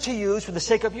 Yours to use for the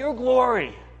sake of your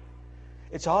glory.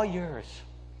 It's all yours.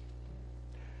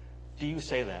 Do you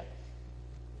say that?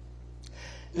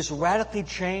 This radically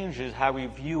changes how we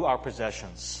view our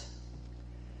possessions.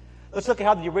 Let's look at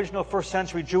how the original first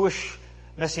century Jewish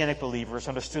Messianic believers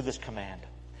understood this command.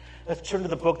 Let's turn to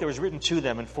the book that was written to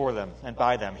them and for them and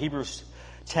by them, Hebrews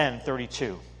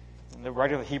 10:32. And the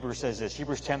writer of Hebrews says this,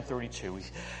 Hebrews 10:32.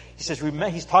 He says,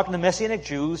 he's talking to Messianic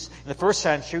Jews in the first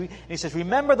century, and he says,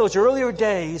 remember those earlier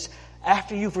days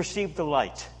after you've received the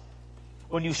light,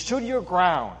 when you stood your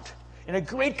ground in a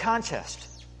great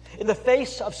contest, in the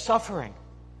face of suffering.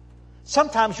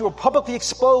 Sometimes you were publicly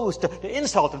exposed to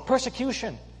insult and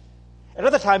persecution. At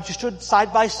other times you stood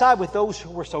side by side with those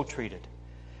who were so treated.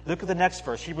 Look at the next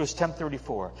verse, Hebrews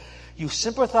 10:34. You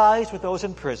sympathized with those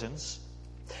in prisons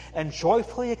and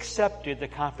joyfully accepted the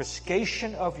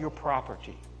confiscation of your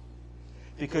property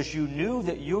because you knew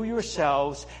that you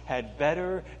yourselves had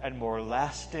better and more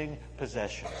lasting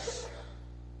possessions.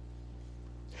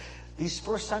 These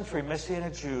first century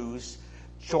Messianic Jews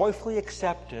joyfully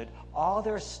accepted all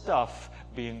their stuff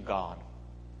being gone.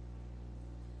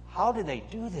 How did they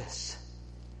do this?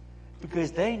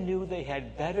 Because they knew they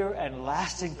had better and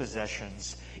lasting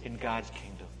possessions in God's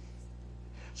kingdom.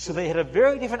 So they had a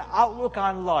very different outlook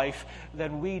on life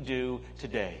than we do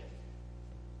today.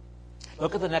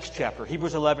 Look at the next chapter,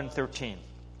 Hebrews 11:13.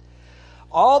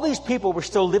 All these people were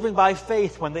still living by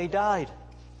faith when they died.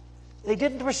 They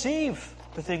didn't receive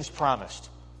the things promised.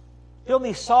 They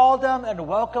only saw them and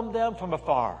welcomed them from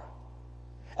afar.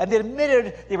 And they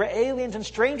admitted they were aliens and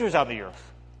strangers on the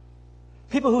earth.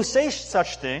 People who say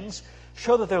such things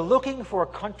show that they're looking for a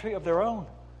country of their own.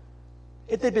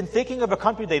 If they'd been thinking of a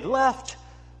country they'd left,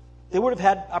 they would have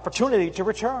had opportunity to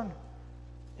return.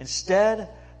 Instead,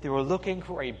 they were looking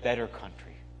for a better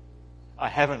country, a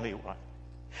heavenly one.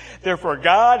 Therefore,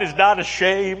 God is not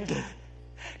ashamed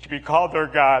to be called their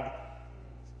God,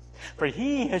 for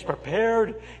He has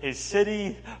prepared a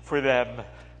city for them.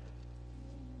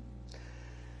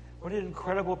 What an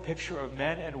incredible picture of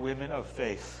men and women of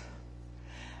faith.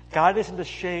 God isn't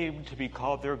ashamed to be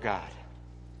called their God,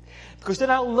 because they're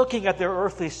not looking at their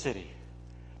earthly city.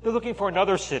 They're looking for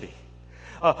another city,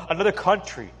 another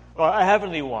country, or a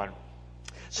heavenly one.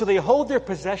 So they hold their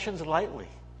possessions lightly,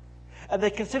 and they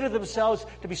consider themselves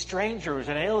to be strangers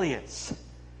and aliens.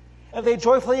 And they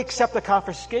joyfully accept the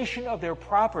confiscation of their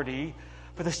property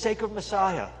for the sake of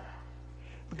Messiah,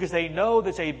 because they know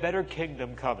there's a better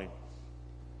kingdom coming.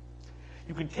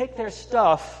 You can take their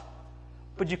stuff,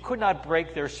 but you could not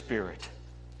break their spirit,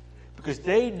 because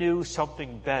they knew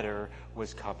something better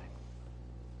was coming.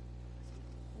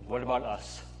 What about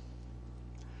us?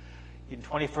 In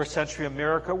 21st century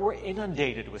America, we're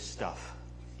inundated with stuff.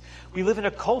 We live in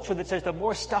a culture that says the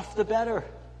more stuff, the better.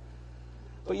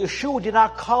 But Yeshua did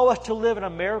not call us to live an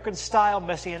American-style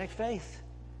Messianic faith.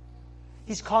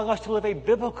 He's calling us to live a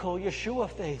biblical Yeshua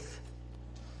faith.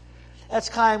 That's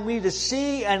time we need to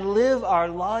see and live our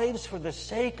lives for the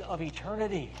sake of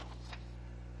eternity.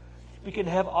 We can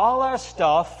have all our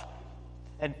stuff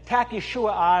and tack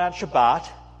Yeshua on Shabbat,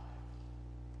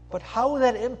 but how will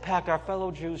that impact our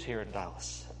fellow Jews here in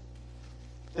Dallas?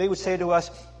 They would say to us,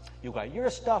 you got your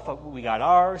stuff, we got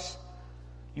ours.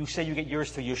 You say you get yours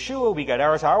through Yeshua, we got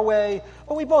ours our way,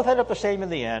 but we both end up the same in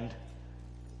the end.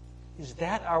 Is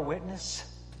that our witness?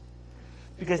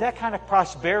 Because that kind of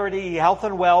prosperity, health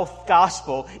and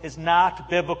gospel is not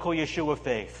biblical Yeshua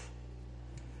faith.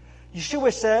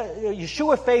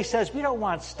 Yeshua faith says we don't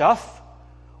want stuff.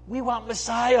 We want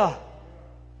Messiah.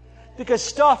 Because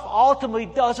stuff ultimately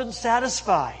doesn't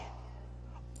satisfy.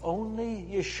 Only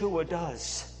Yeshua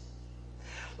does.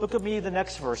 Look at me the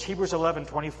next verse, Hebrews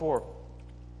 11:24.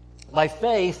 By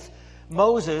faith,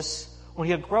 Moses, when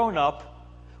he had grown up,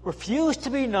 refused to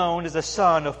be known as the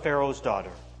son of Pharaoh's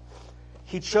daughter.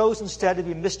 He chose instead to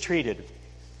be mistreated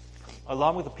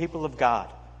along with the people of God,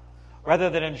 rather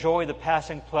than enjoy the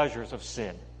passing pleasures of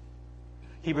sin.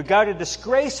 He regarded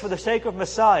disgrace for the sake of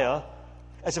Messiah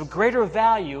as of greater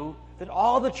value than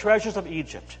all the treasures of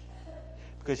Egypt,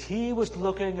 because he was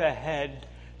looking ahead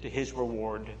to his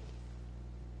reward.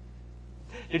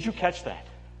 Did you catch that?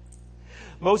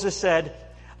 Moses said,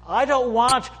 I don't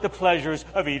want the pleasures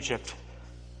of Egypt.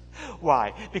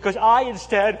 Why? Because I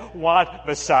instead want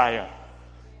Messiah.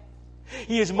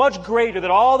 He is much greater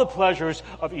than all the pleasures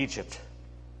of Egypt.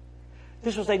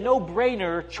 This was a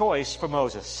no-brainer choice for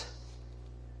Moses,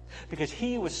 because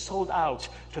he was sold out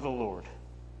to the Lord.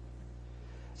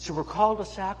 So we're called to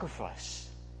sacrifice.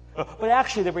 But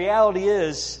actually the reality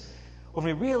is, when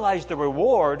we realize the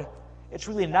reward, it's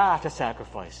really not a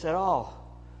sacrifice at all.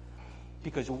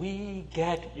 Because we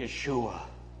get Yeshua.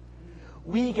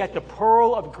 We get the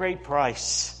pearl of great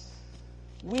price.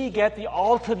 We get the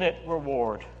ultimate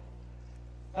reward.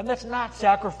 And that's not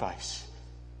sacrifice.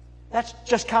 That's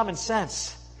just common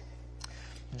sense.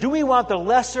 Do we want the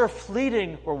lesser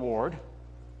fleeting reward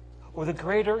or the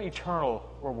greater eternal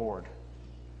reward?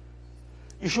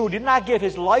 Yeshua did not give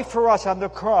his life for us on the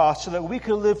cross so that we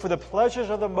could live for the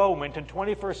pleasures of the moment in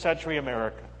 21st century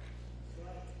America.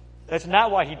 That's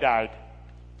not why he died.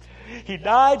 He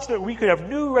died so that we could have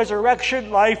new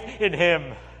resurrection life in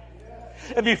him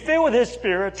and be filled with his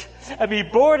Spirit and be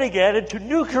born again into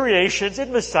new creations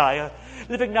in Messiah,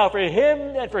 living now for him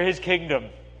and for his kingdom.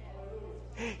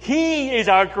 He is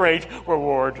our great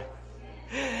reward.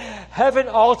 Heaven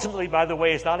ultimately, by the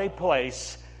way, is not a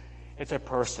place, it's a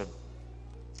person.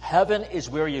 Heaven is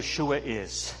where Yeshua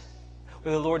is,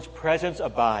 where the Lord's presence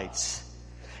abides.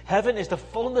 Heaven is the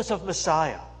fullness of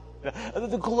Messiah,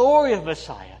 the glory of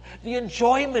Messiah, the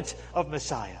enjoyment of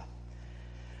Messiah.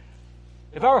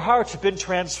 If our hearts have been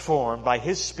transformed by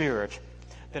His Spirit,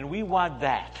 then we want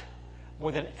that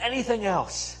more than anything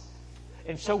else.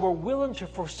 And so we're willing to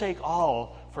forsake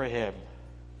all for Him.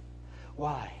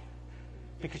 Why?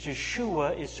 Because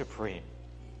Yeshua is supreme.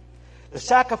 The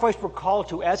sacrifice we're called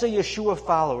to as a Yeshua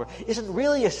follower isn't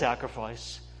really a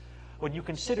sacrifice when you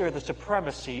consider the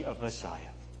supremacy of Messiah.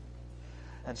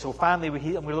 And so finally,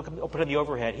 we open in the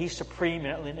overhead. He's supreme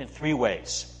in three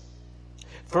ways.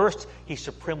 First, He's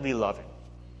supremely loving.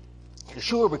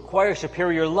 Yeshua requires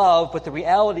superior love, but the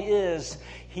reality is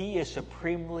He is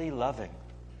supremely loving.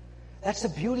 That's the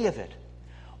beauty of it.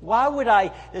 Why would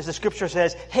I, as the Scripture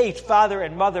says, hate father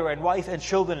and mother and wife and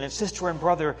children and sister and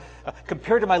brother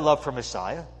compared to my love for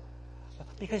Messiah?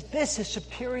 Because this is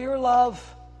superior love.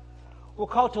 We're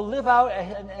called to live out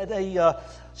a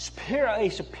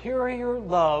superior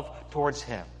love towards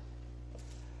Him.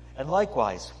 And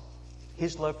likewise,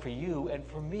 His love for you and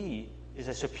for me is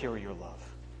a superior love.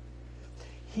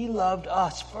 He loved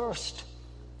us first.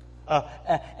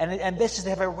 And this is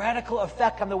to have a radical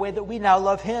effect on the way that we now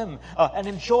love Him and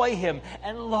enjoy Him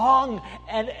and long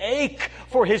and ache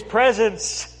for His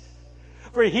presence.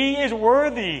 For He is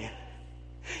worthy.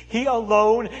 He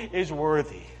alone is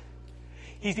worthy.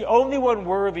 He's the only one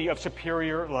worthy of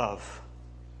superior love.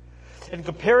 In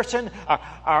comparison,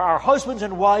 our husbands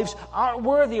and wives aren't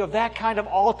worthy of that kind of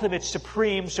ultimate,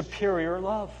 supreme, superior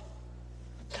love.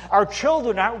 Our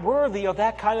children aren't worthy of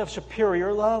that kind of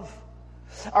superior love.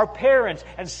 Our parents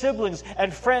and siblings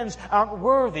and friends aren't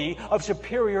worthy of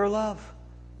superior love.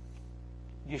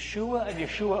 Yeshua and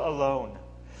Yeshua alone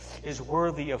is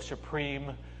worthy of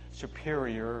supreme,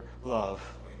 superior love.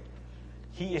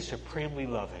 He is supremely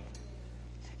loving.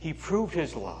 He proved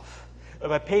His love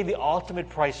by paying the ultimate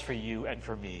price for you and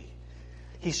for me.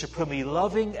 He's supremely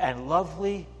loving and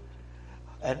lovely,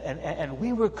 and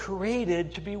we were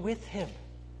created to be with Him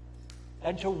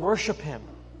and to worship Him.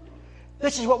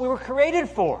 This is what we were created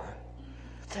for.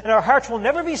 And our hearts will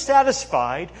never be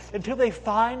satisfied until they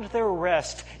find their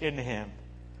rest in Him.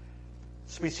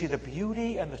 So we see the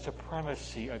beauty and the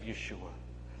supremacy of Yeshua.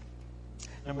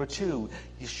 Number two,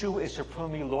 Yeshua is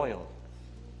supremely loyal.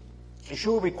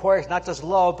 Yeshua requires not just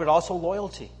love, but also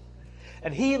loyalty.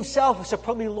 And He Himself is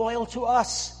supremely loyal to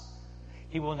us.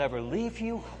 He will never leave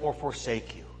you or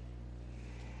forsake you.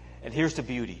 And here's the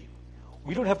beauty.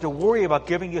 We don't have to worry about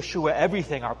giving Yeshua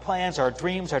everything, our plans, our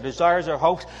dreams, our desires, our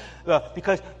hopes,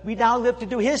 because we now live to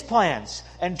do His plans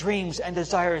and dreams and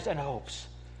desires and hopes.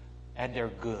 And they're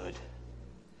good.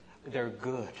 They're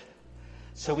good.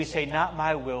 So we say, not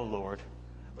my will, Lord,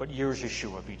 but yours,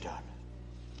 Yeshua, be done.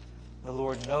 The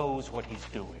Lord knows what He's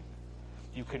doing.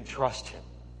 You can trust Him.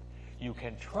 You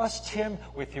can trust Him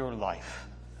with your life.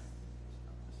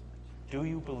 Do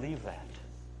you believe that?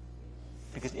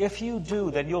 Because if you do,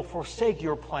 then you'll forsake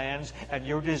your plans and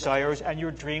your desires and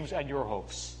your dreams and your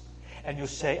hopes. And you'll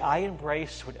say, I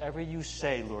embrace whatever you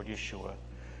say, Lord Yeshua,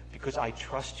 because I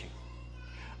trust you.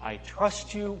 I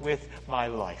trust you with my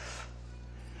life.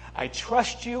 I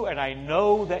trust you, and I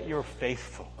know that you're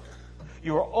faithful.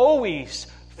 You are always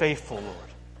faithful,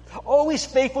 Lord. Always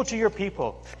faithful to your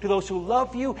people, to those who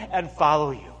love you and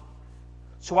follow you.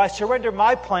 So I surrender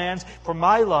my plans for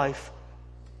my life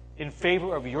in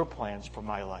favor of your plans for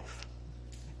my life.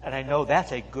 And I know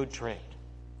that's a good trade.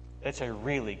 That's a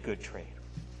really good trade.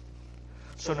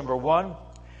 So number one,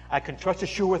 I can trust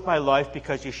Yeshua with my life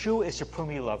because Yeshua is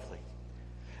supremely lovely.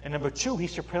 And number two,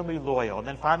 He's supremely loyal. And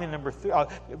then finally, number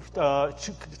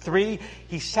three,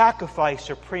 He sacrificed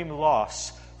supreme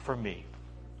loss for me.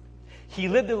 He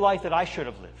lived the life that I should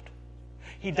have lived.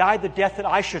 He died the death that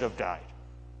I should have died.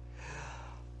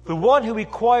 The one who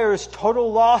requires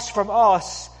total loss from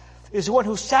us is the one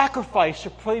who sacrificed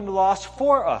supreme loss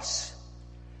for us.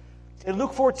 In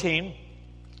Luke 14,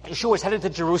 Yeshua is headed to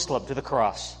Jerusalem, to the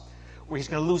cross, where He's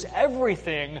going to lose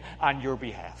everything on your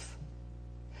behalf.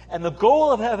 And the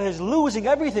goal of His losing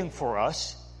everything for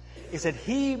us is that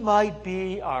He might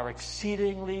be our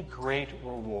exceedingly great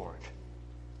reward.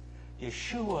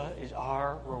 Yeshua is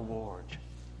our reward.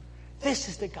 This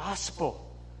is the gospel.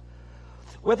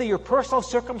 Whether your personal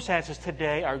circumstances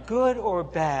today are good or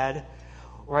bad,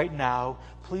 right now,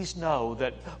 please know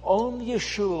that only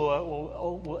Yeshua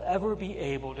will ever be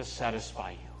able to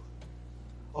satisfy you.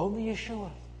 Only Yeshua.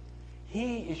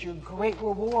 He is your great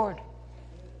reward.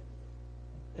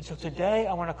 And so today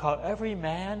I want to call every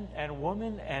man and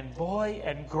woman and boy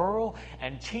and girl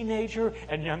and teenager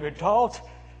and young adult,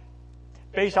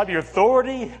 based on the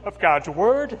authority of God's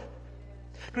Word,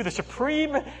 to the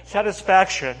supreme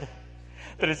satisfaction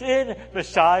that is in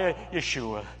Messiah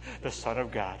Yeshua, the Son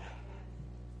of God.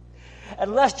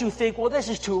 And lest you think, well, this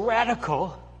is too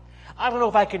radical, I don't know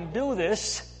if I can do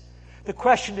this. The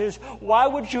question is, why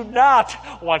would you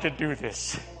not want to do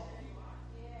this?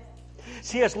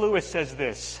 C.S. Lewis says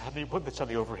this. Let me put this on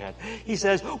the overhead. He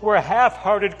says, we're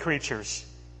half-hearted creatures,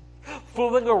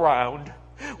 fooling around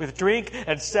with drink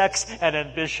and sex and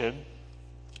ambition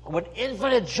when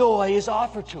infinite joy is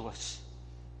offered to us.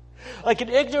 Like an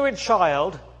ignorant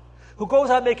child who goes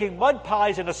out making mud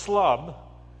pies in a slum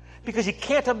because he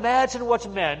can't imagine what's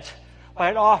meant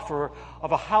by an offer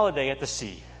of a holiday at the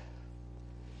sea.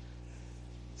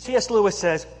 C.S. Lewis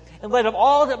says, in light of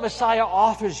all that Messiah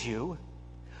offers you,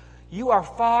 you are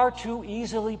far too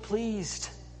easily pleased.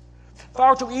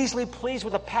 Far too easily pleased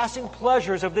with the passing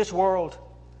pleasures of this world.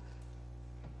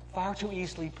 Far too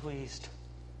easily pleased.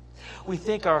 We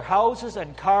think our houses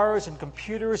and cars and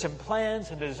computers and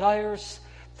plans and desires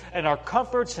and our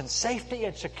comforts and safety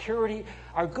and security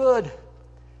are good.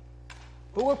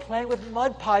 But we're playing with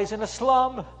mud pies in a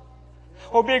slum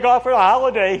or being offered a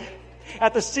holiday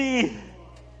at the sea.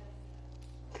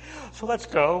 So let's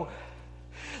go.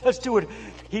 Let's do it.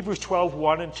 Hebrews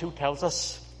 12:1 and 2 tells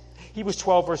us. Hebrews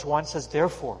 12 verse 1 says,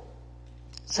 therefore,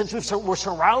 since we're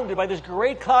surrounded by this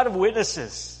great cloud of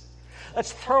witnesses,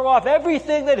 let's throw off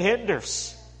everything that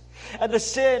hinders and the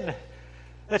sin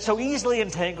that so easily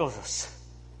entangles us.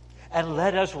 And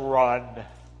let us run.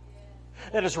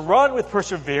 Let us run with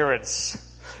perseverance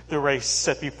the race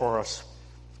set before us,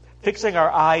 fixing our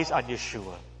eyes on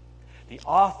Yeshua, the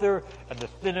author and the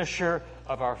finisher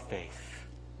of our faith.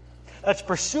 Let's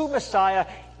pursue Messiah,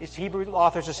 as Hebrew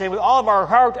authors are saying, with all of our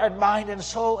heart and mind and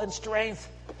soul and strength.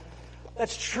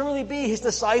 Let's truly be his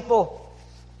disciple.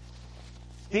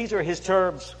 These are his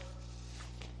terms.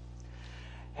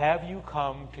 Have you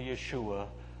come to Yeshua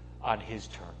on his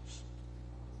terms?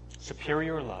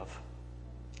 Superior love,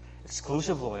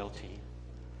 exclusive loyalty,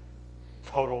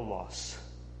 total loss.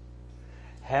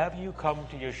 Have you come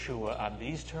to Yeshua on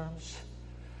these terms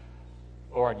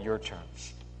or on your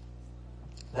terms?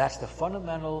 That's the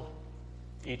fundamental,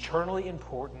 eternally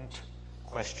important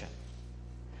question.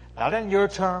 Not on your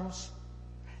terms,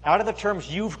 not on the terms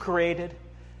you've created,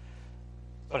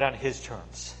 but on his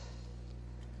terms.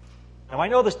 Now I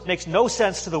know this makes no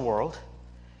sense to the world.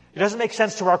 It doesn't make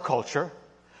sense to our culture.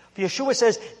 But Yeshua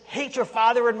says, hate your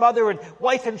father and mother and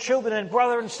wife and children and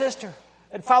brother and sister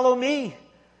and follow me.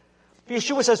 But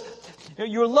Yeshua says,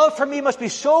 your love for me must be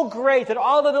so great that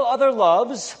all of the other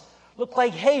loves look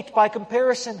like hate by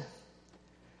comparison.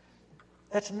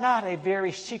 That's not a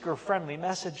very seeker-friendly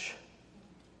message.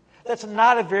 That's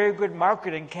not a very good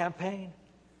marketing campaign.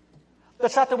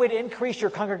 That's not the way to increase your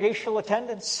congregational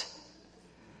attendance.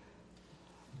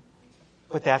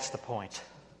 But that's the point.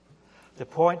 The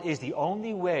point is the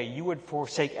only way you would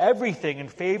forsake everything in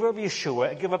favor of Yeshua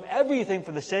and give up everything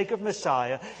for the sake of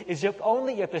Messiah is if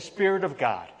the Spirit of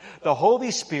God, the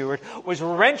Holy Spirit, was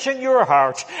wrenching your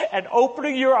heart and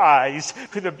opening your eyes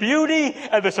to the beauty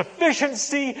and the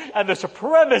sufficiency and the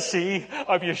supremacy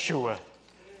of Yeshua.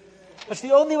 That's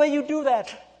the only way you do that.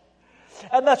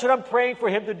 And that's what I'm praying for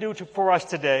him to do for us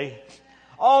today,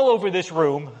 all over this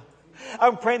room.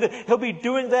 I'm praying that he'll be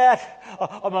doing that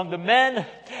among the men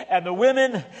and the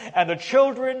women and the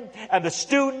children and the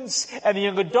students and the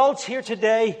young adults here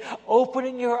today,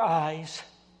 opening your eyes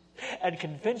and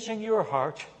convincing your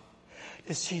heart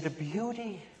to see the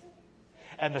beauty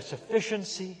and the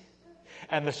sufficiency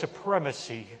and the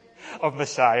supremacy of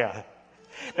Messiah.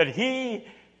 That he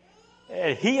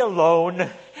alone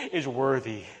is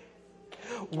worthy.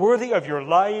 Worthy of your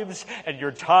lives and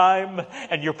your time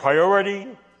and your priority.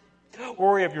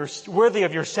 Worthy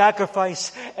of your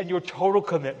sacrifice and your total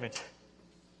commitment.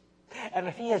 And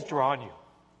if he has drawn you,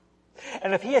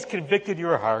 and if he has convicted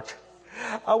your heart,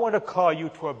 I want to call you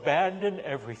to abandon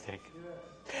everything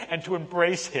and to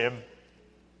embrace him.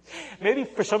 Maybe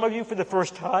for some of you for the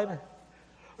first time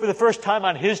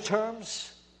on his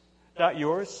terms, not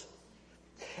yours.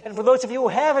 And for those of you who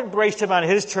have embraced him on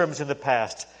his terms in the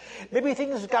past, maybe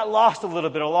things got lost a little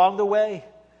bit along the way,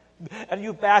 and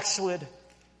you backslid.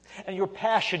 And your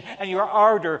passion and your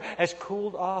ardor has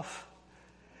cooled off.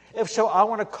 If so, I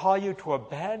want to call you to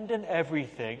abandon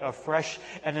everything afresh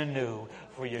and anew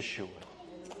for Yeshua.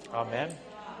 Amen?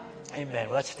 Amen.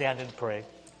 Well, let's stand and pray.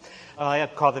 I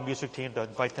call the music team to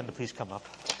invite them to please come up.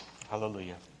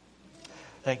 Hallelujah.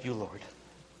 Thank you, Lord.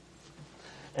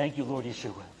 Thank you, Lord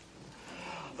Yeshua.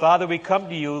 Father, we come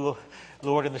to you,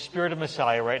 Lord, in the spirit of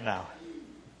Messiah right now.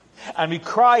 And we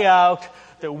cry out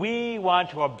that we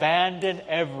want to abandon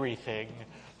everything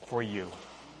for you.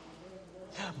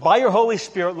 By your Holy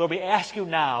Spirit, Lord, we ask you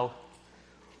now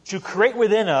to create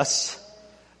within us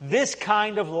this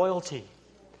kind of loyalty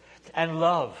and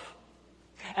love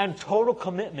and total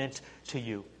commitment to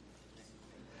you.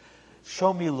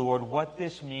 Show me, Lord, what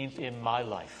this means in my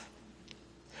life.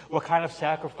 What kind of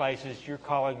sacrifices you're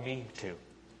calling me to.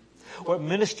 What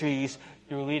ministries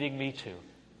you're leading me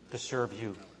to serve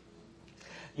you.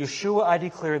 Yeshua, I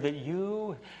declare that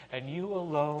you and you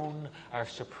alone are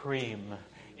supreme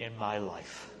in my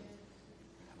life.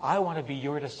 I want to be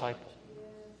your disciple,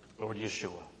 Lord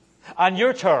Yeshua. On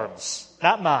your terms,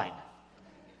 not mine.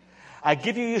 I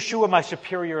give you, Yeshua, my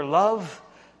superior love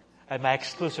and my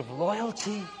exclusive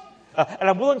loyalty. And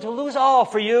I'm willing to lose all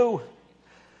for you.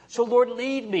 So, Lord,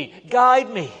 lead me, guide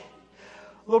me.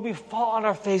 Lord, we fall on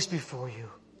our face before you.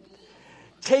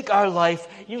 Take our life,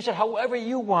 use it however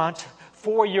you want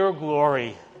for your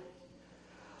glory.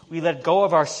 We let go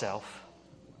of ourselves.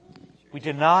 We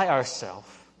deny ourselves.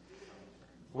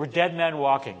 We're dead men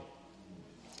walking.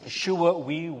 Yeshua,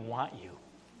 we want you.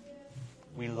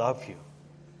 We love you.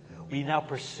 We now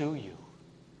pursue you.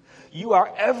 You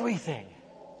are everything.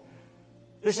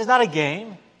 This is not a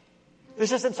game.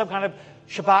 This isn't some kind of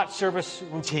Shabbat service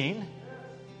routine.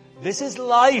 This is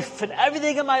life, and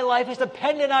everything in my life is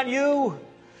dependent on you.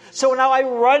 So now I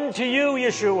run to you,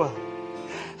 Yeshua.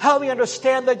 Help me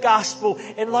understand the gospel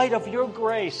in light of your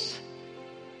grace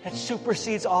that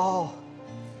supersedes all.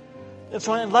 And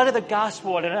so in light of the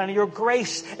gospel and your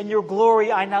grace and your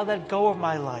glory, I now let go of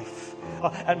my life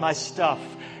and my stuff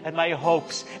and my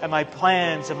hopes and my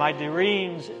plans and my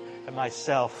dreams and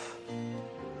myself.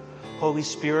 Holy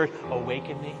Spirit,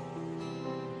 awaken me.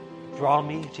 Draw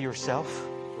me to yourself.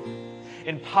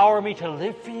 Empower me to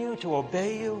live for you, to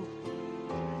obey you,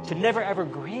 to never ever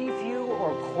grieve you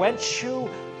or quench you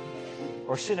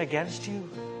or sin against you.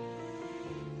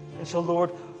 And so, Lord,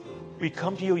 we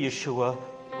come to you, Yeshua,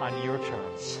 on your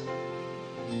terms.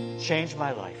 Change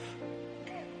my life.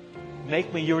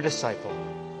 Make me your disciple.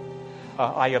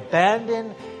 I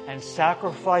abandon and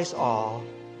sacrifice all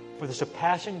for the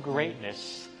surpassing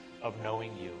greatness of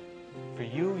knowing you. For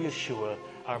you, Yeshua,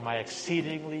 are my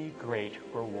exceedingly great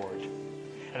reward.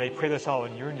 And I pray this all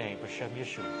in your name, B'Shem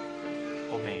Yeshua.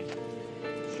 Amen.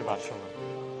 Shabbat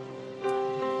Shalom.